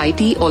 What's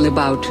IT All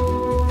About?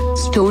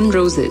 Stone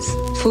Roses,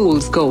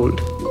 Fool's Gold.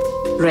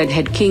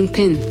 Redhead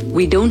Kingpin,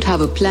 We Don't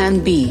Have a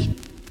Plan B.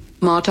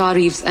 Marta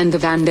Reeves and the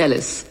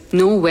Vandellas,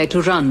 Nowhere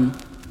to Run.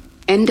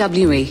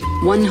 NWA,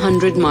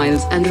 100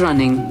 Miles and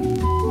Running.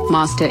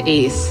 Master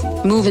Ace,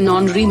 Moving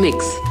On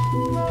Remix.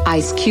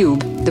 Ice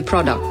Cube, The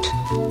Product.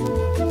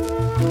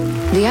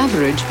 The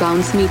average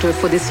bounce meter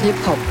for this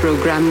hip-hop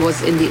program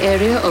was in the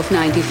area of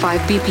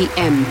 95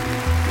 BPM.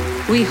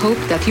 We hope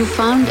that you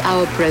found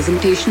our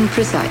presentation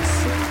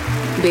precise,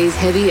 bass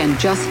heavy and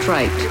just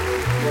right.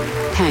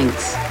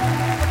 Thanks.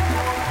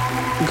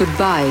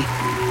 Goodbye.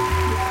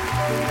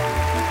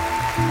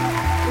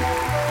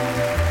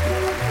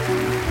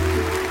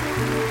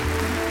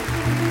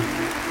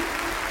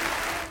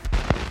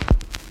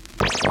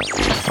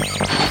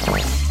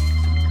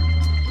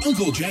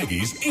 Uncle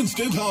Jaggie's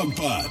Instant Hog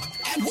Pot.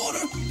 Add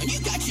water, and you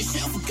got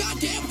yourself a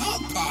goddamn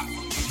hog pot.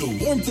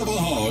 The warmth of a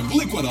hog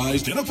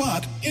liquidized in a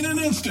pot in an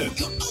instant.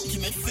 Your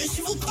ultimate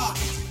festival pot.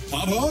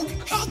 Hot hog?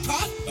 Hog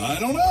pot? I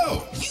don't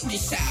know. You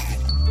decide.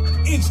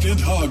 Instant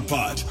Hog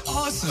Pot.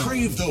 Awesome.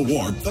 Crave the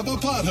warmth of a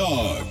pot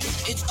hog.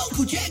 It's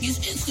Uncle Jaggie's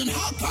Instant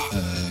Hog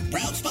Pot.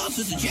 Proud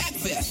sponsors of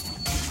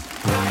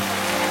Jackfest.